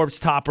Forbes'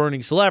 top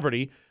earning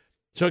celebrity.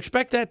 So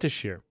expect that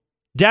this year.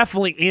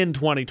 Definitely in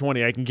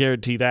 2020, I can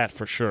guarantee that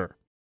for sure.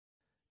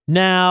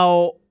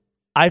 Now,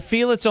 I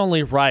feel it's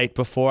only right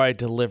before I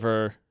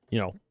deliver,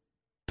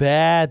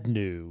 bad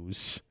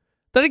news,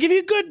 that I give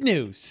you good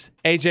news.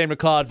 AJ and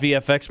McCall at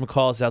VFX.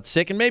 McCall is out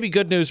sick, and maybe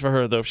good news for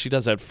her, though, if she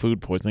does have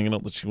food poisoning. I know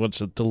that she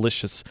wants a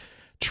delicious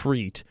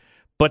treat.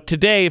 But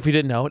today, if you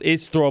didn't know, it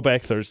is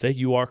Throwback Thursday.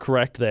 You are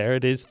correct there.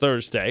 It is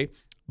Thursday.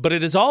 But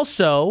it is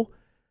also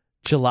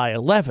July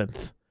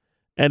 11th.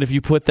 And if you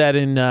put that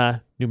in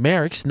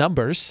numerics,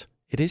 numbers,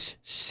 it is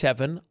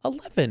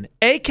 7-Eleven,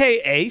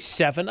 a.k.a.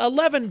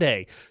 7-Eleven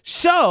Day.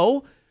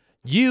 So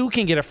you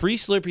can get a free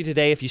Slurpee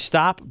today if you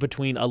stop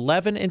between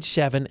 11 and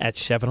 7 at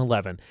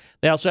 7-Eleven.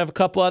 They also have a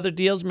couple other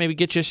deals. Maybe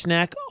get you a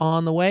snack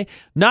on the way.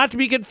 Not to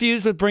be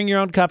confused with Bring Your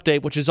Own Cup Day,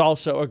 which is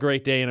also a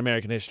great day in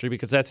American history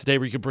because that's the day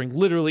where you can bring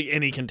literally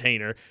any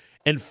container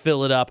and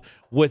fill it up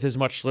with as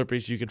much Slurpee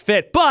as you can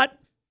fit. But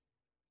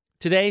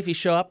today, if you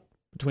show up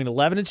between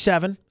 11 and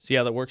 7, see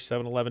how that works,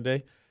 7-Eleven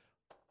Day,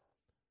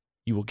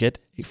 you will get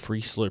a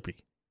free Slurpee.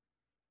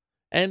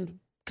 And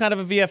kind of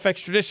a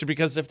VFX tradition,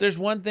 because if there's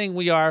one thing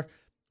we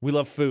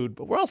love food,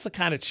 but we're also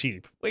kind of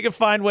cheap. We can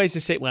find ways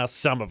to save, well,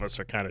 some of us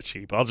are kind of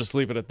cheap. I'll just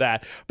leave it at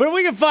that. But if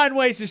we can find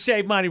ways to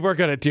save money, we're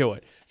going to do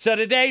it. So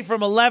today,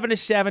 from 11 to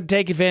 7,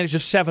 take advantage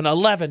of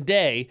 7-Eleven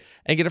Day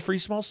and get a free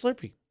small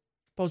Slurpee.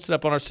 Post it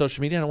up on our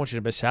social media. I don't want you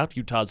to miss out.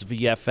 Utah's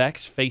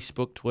VFX,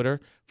 Facebook, Twitter.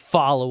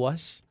 Follow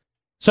us.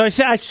 So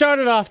I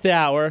started off the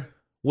hour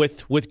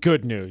with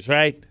good news,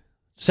 right?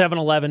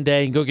 7-Eleven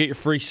Day, and go get your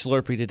free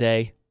Slurpee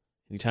today.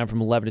 Anytime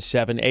from 11 to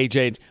 7.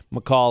 AJ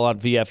McCall on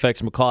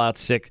VFX, McCall out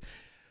sick.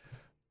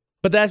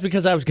 But that's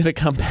because I was going to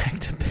come back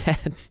to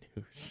bad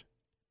news.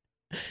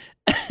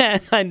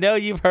 And I know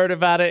you've heard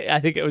about it. I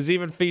think it was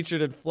even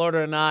featured in Florida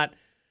or Not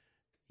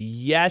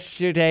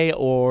yesterday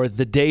or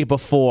the day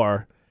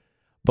before.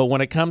 But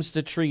when it comes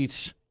to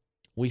treats,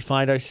 we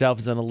find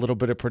ourselves in a little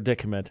bit of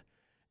predicament.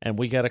 And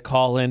we got to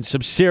call in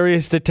some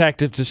serious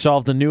detectives to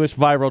solve the newest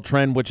viral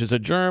trend, which is a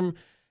germ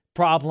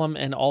problem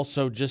and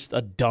also just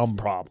a dumb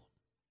problem.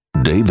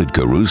 David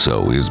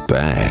Caruso is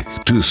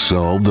back to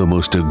solve the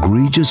most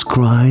egregious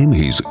crime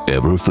he's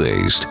ever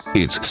faced.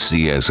 It's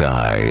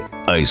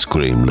CSI Ice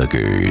Cream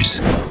Liquors.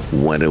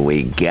 What do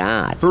we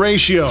got?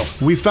 Horatio,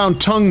 we found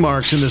tongue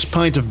marks in this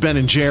pint of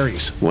Ben &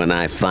 Jerry's. When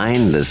I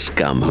find the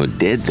scum who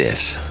did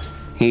this,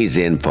 he's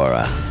in for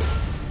a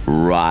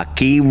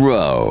rocky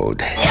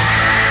road.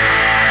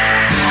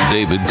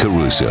 David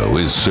Caruso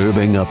is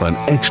serving up an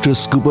extra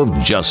scoop of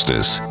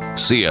justice.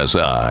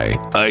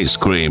 CSI Ice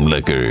Cream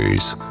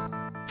Liquors.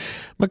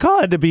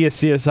 McCall had to be a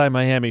CSI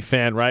Miami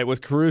fan, right?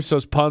 With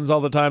Caruso's puns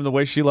all the time, the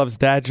way she loves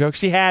dad jokes.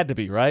 She had to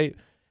be, right?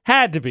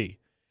 Had to be.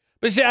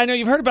 But see, I know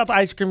you've heard about the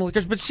ice cream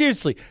liquors, but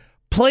seriously,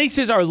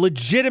 places are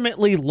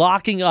legitimately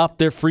locking up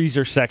their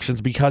freezer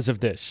sections because of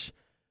this.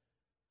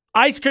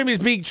 Ice cream is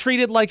being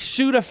treated like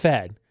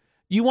Sudafed.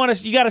 You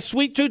got a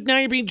sweet tooth, now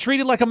you're being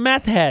treated like a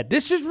meth head.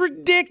 This is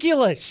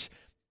ridiculous.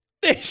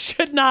 This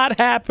should not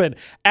happen.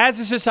 As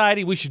a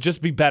society, we should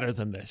just be better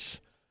than this.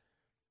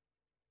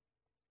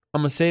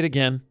 I'm going to say it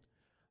again.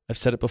 I've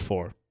said it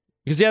before.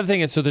 Because the other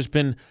thing is,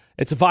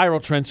 it's a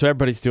viral trend, so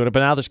everybody's doing it, but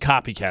now there's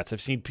copycats. I've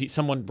seen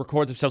someone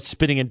record themselves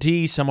spitting in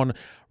tea, someone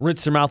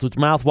rinse their mouth with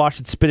mouthwash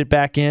and spit it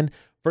back in.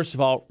 First of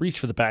all, reach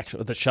for the back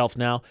of the shelf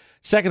now.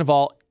 Second of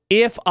all,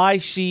 if I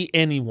see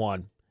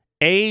anyone,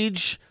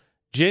 age,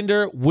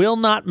 gender will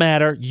not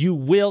matter, you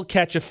will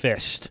catch a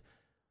fist.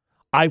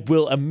 I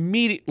will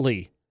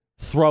immediately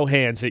throw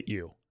hands at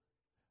you.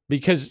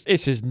 Because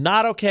this is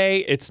not okay.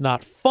 It's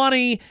not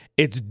funny.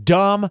 It's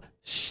dumb.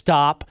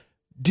 Stop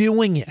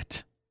doing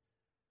it.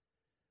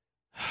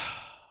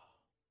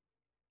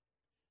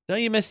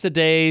 Don't you miss the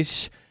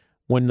days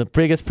when the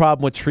biggest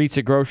problem with treats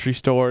at grocery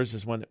stores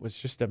is when it was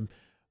just a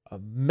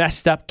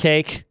messed up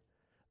cake?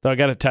 Though I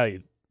got to tell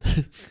you,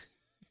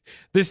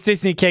 this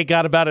Disney cake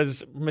got about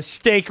as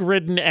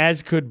mistake-ridden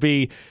as could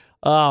be.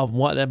 I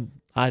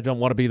don't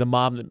want to be the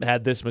mom that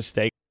had this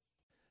mistake.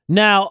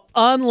 Now,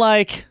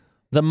 unlike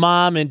the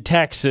mom in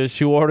Texas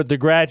who ordered the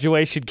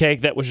graduation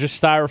cake that was just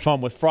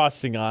styrofoam with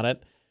frosting on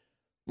it,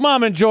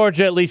 mom in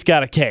Georgia at least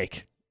got a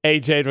cake.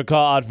 AJ to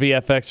call out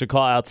VFX to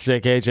call out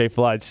sick. AJ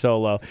flied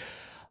solo.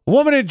 A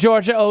woman in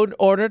Georgia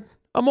ordered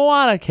a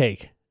Moana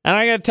cake. And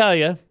I got to tell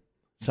you,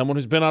 someone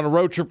who's been on a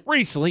road trip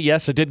recently,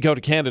 yes, I did go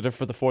to Canada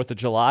for the 4th of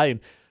July, and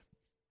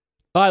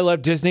I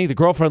love Disney. The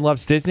girlfriend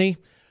loves Disney.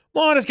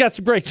 Moana's got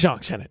some great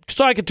chunks in it.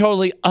 So I could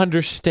totally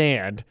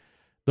understand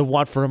the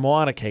want for a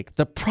Moana cake.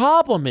 The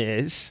problem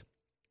is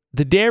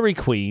the Dairy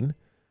Queen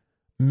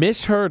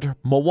misheard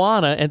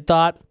Moana and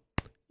thought,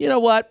 you know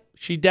what?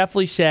 She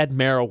definitely said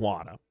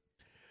marijuana.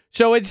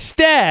 So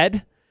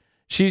instead,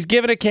 she's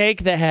given a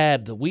cake that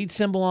had the weed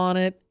symbol on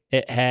it.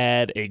 It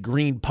had a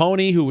green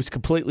pony who was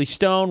completely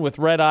stoned with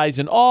red eyes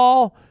and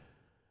all.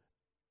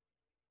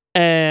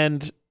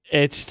 And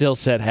it still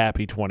said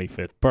happy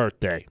 25th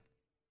birthday.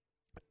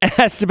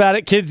 Asked about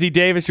it, Kinsey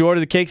Davis, who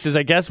ordered the cake, says,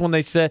 I guess when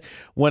I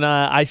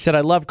said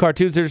I love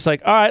cartoons, they're just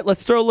like, all right,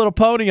 let's throw a little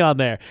pony on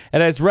there.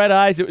 And it has red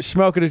eyes, it was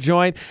smoking a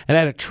joint, and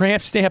had a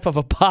tramp stamp of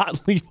a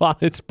pot leaf on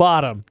its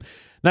bottom.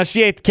 Now,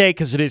 she ate the cake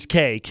because it is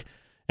cake.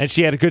 And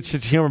she had a good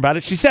sense of humor about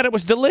it. She said it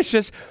was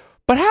delicious.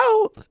 But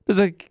how does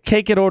a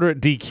cake get ordered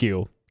at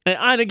DQ?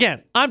 And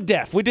again, I'm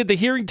deaf. We did the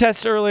hearing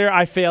test earlier.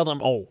 I failed.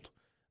 I'm old.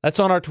 That's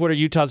on our Twitter,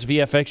 Utah's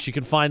VFX. You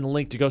can find the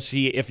link to go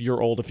see if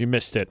you're old, if you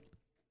missed it.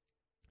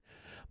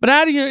 But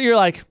how do you're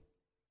like,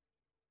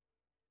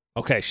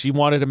 okay, she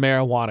wanted a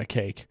marijuana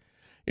cake.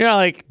 You're not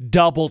like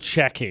double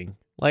checking.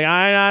 Like,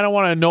 I don't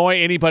want to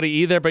annoy anybody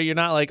either, but you're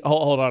not like,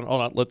 hold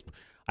on.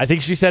 I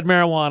think she said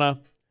marijuana.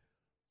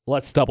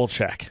 Let's double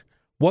check.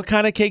 What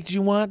kind of cake do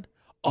you want?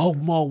 Oh,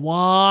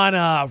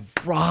 Moana.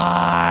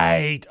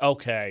 Right.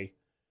 Okay.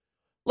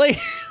 Like,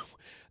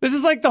 this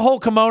is like the whole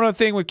kimono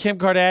thing with Kim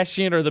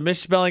Kardashian or the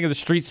misspelling of the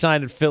street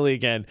sign in Philly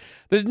again.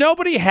 Does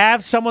nobody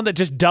have someone that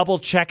just double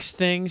checks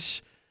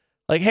things?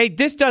 Like, hey,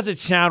 this doesn't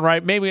sound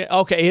right. Maybe,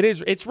 okay,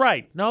 it's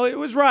right. No, it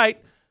was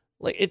right.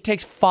 Like, it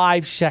takes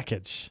 5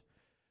 seconds.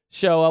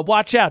 So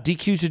watch out.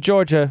 DQ's of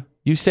Georgia.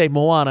 You say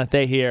Moana,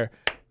 they hear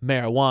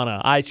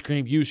marijuana. I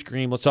scream, you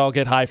scream. Let's all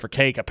get high for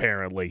cake,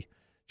 apparently.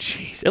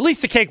 Jeez, at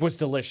least the cake was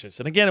delicious.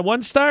 And again, it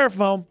wasn't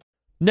styrofoam.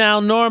 Now,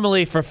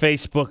 normally for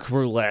Facebook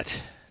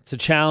roulette, it's a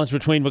challenge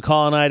between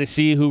McCall and I to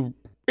see who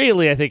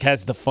really, I think,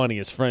 has the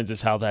funniest friends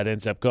is how that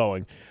ends up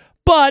going.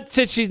 But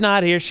since she's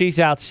not here, she's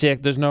out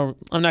sick. I'm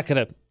not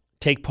going to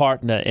take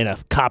part in a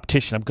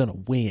competition. I'm going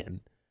to win.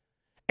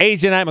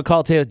 Agent I,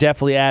 McCall Taylor,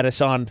 definitely add us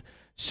on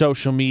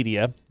social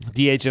media.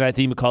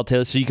 DHNI, McCall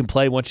Taylor, so you can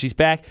play once she's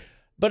back.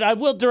 But I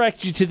will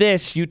direct you to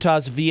this,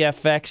 Utah's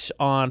VFX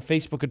on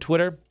Facebook and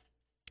Twitter.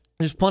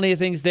 There's plenty of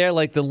things there,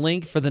 like the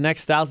link for the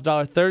next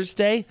 $1,000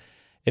 Thursday.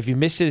 If you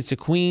missed it, it's a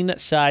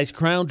queen-size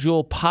crown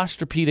jewel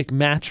Posturepedic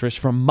mattress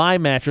from My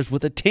Mattress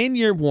with a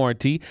 10-year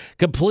warranty,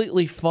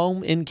 completely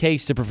foam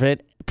encased to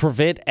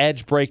prevent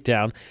edge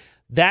breakdown.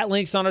 That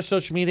link's on our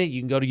social media.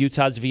 You can go to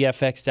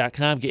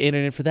utahsvfx.com, get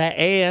entered in for that,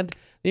 and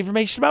the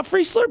information about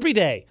Free Slurpee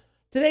Day.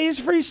 Today is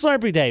Free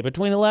Slurpee Day.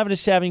 Between 11 to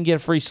 7, you can get a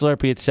free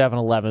Slurpee at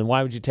 7-Eleven.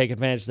 Why would you take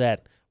advantage of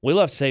that? We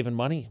love saving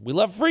money. We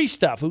love free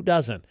stuff. Who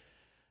doesn't?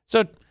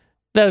 So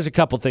there's a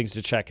couple things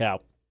to check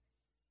out.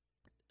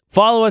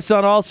 Follow us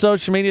on all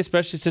social media,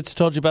 especially since I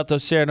told you about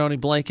those Serenoni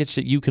blankets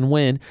that you can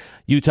win.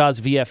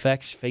 Utah's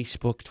VFX,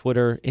 Facebook,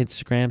 Twitter,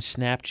 Instagram,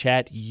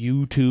 Snapchat,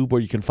 YouTube,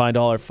 where you can find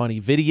all our funny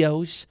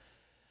videos.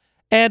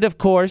 And, of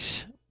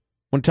course,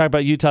 when we talk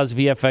about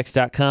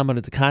utahsvfx.com,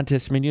 under the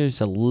contest menu, there's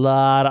a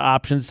lot of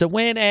options to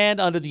win. And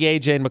under the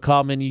AJ and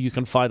McCall menu, you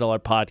can find all our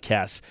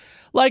podcasts.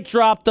 Like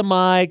Drop the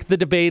Mic, The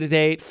Debate at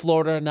 8,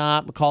 Florida or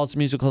Not, McCall's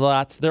Musical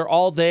Lots. They're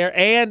all there.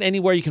 And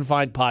anywhere you can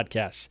find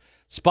podcasts.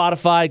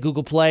 Spotify,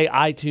 Google Play,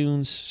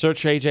 iTunes.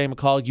 Search AJ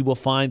McCall. You will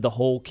find the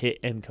whole kit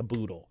and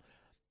caboodle.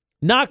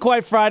 Not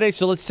quite Friday,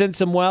 so let's send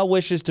some well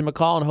wishes to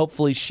McCall, and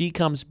hopefully she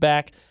comes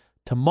back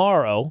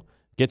tomorrow,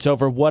 gets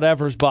over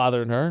whatever's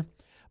bothering her.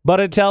 But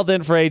until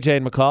then, for AJ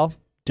and McCall,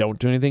 don't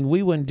do anything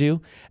we wouldn't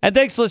do. And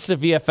thanks for listening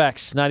to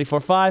VFX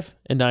 94.5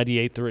 and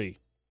 98.3.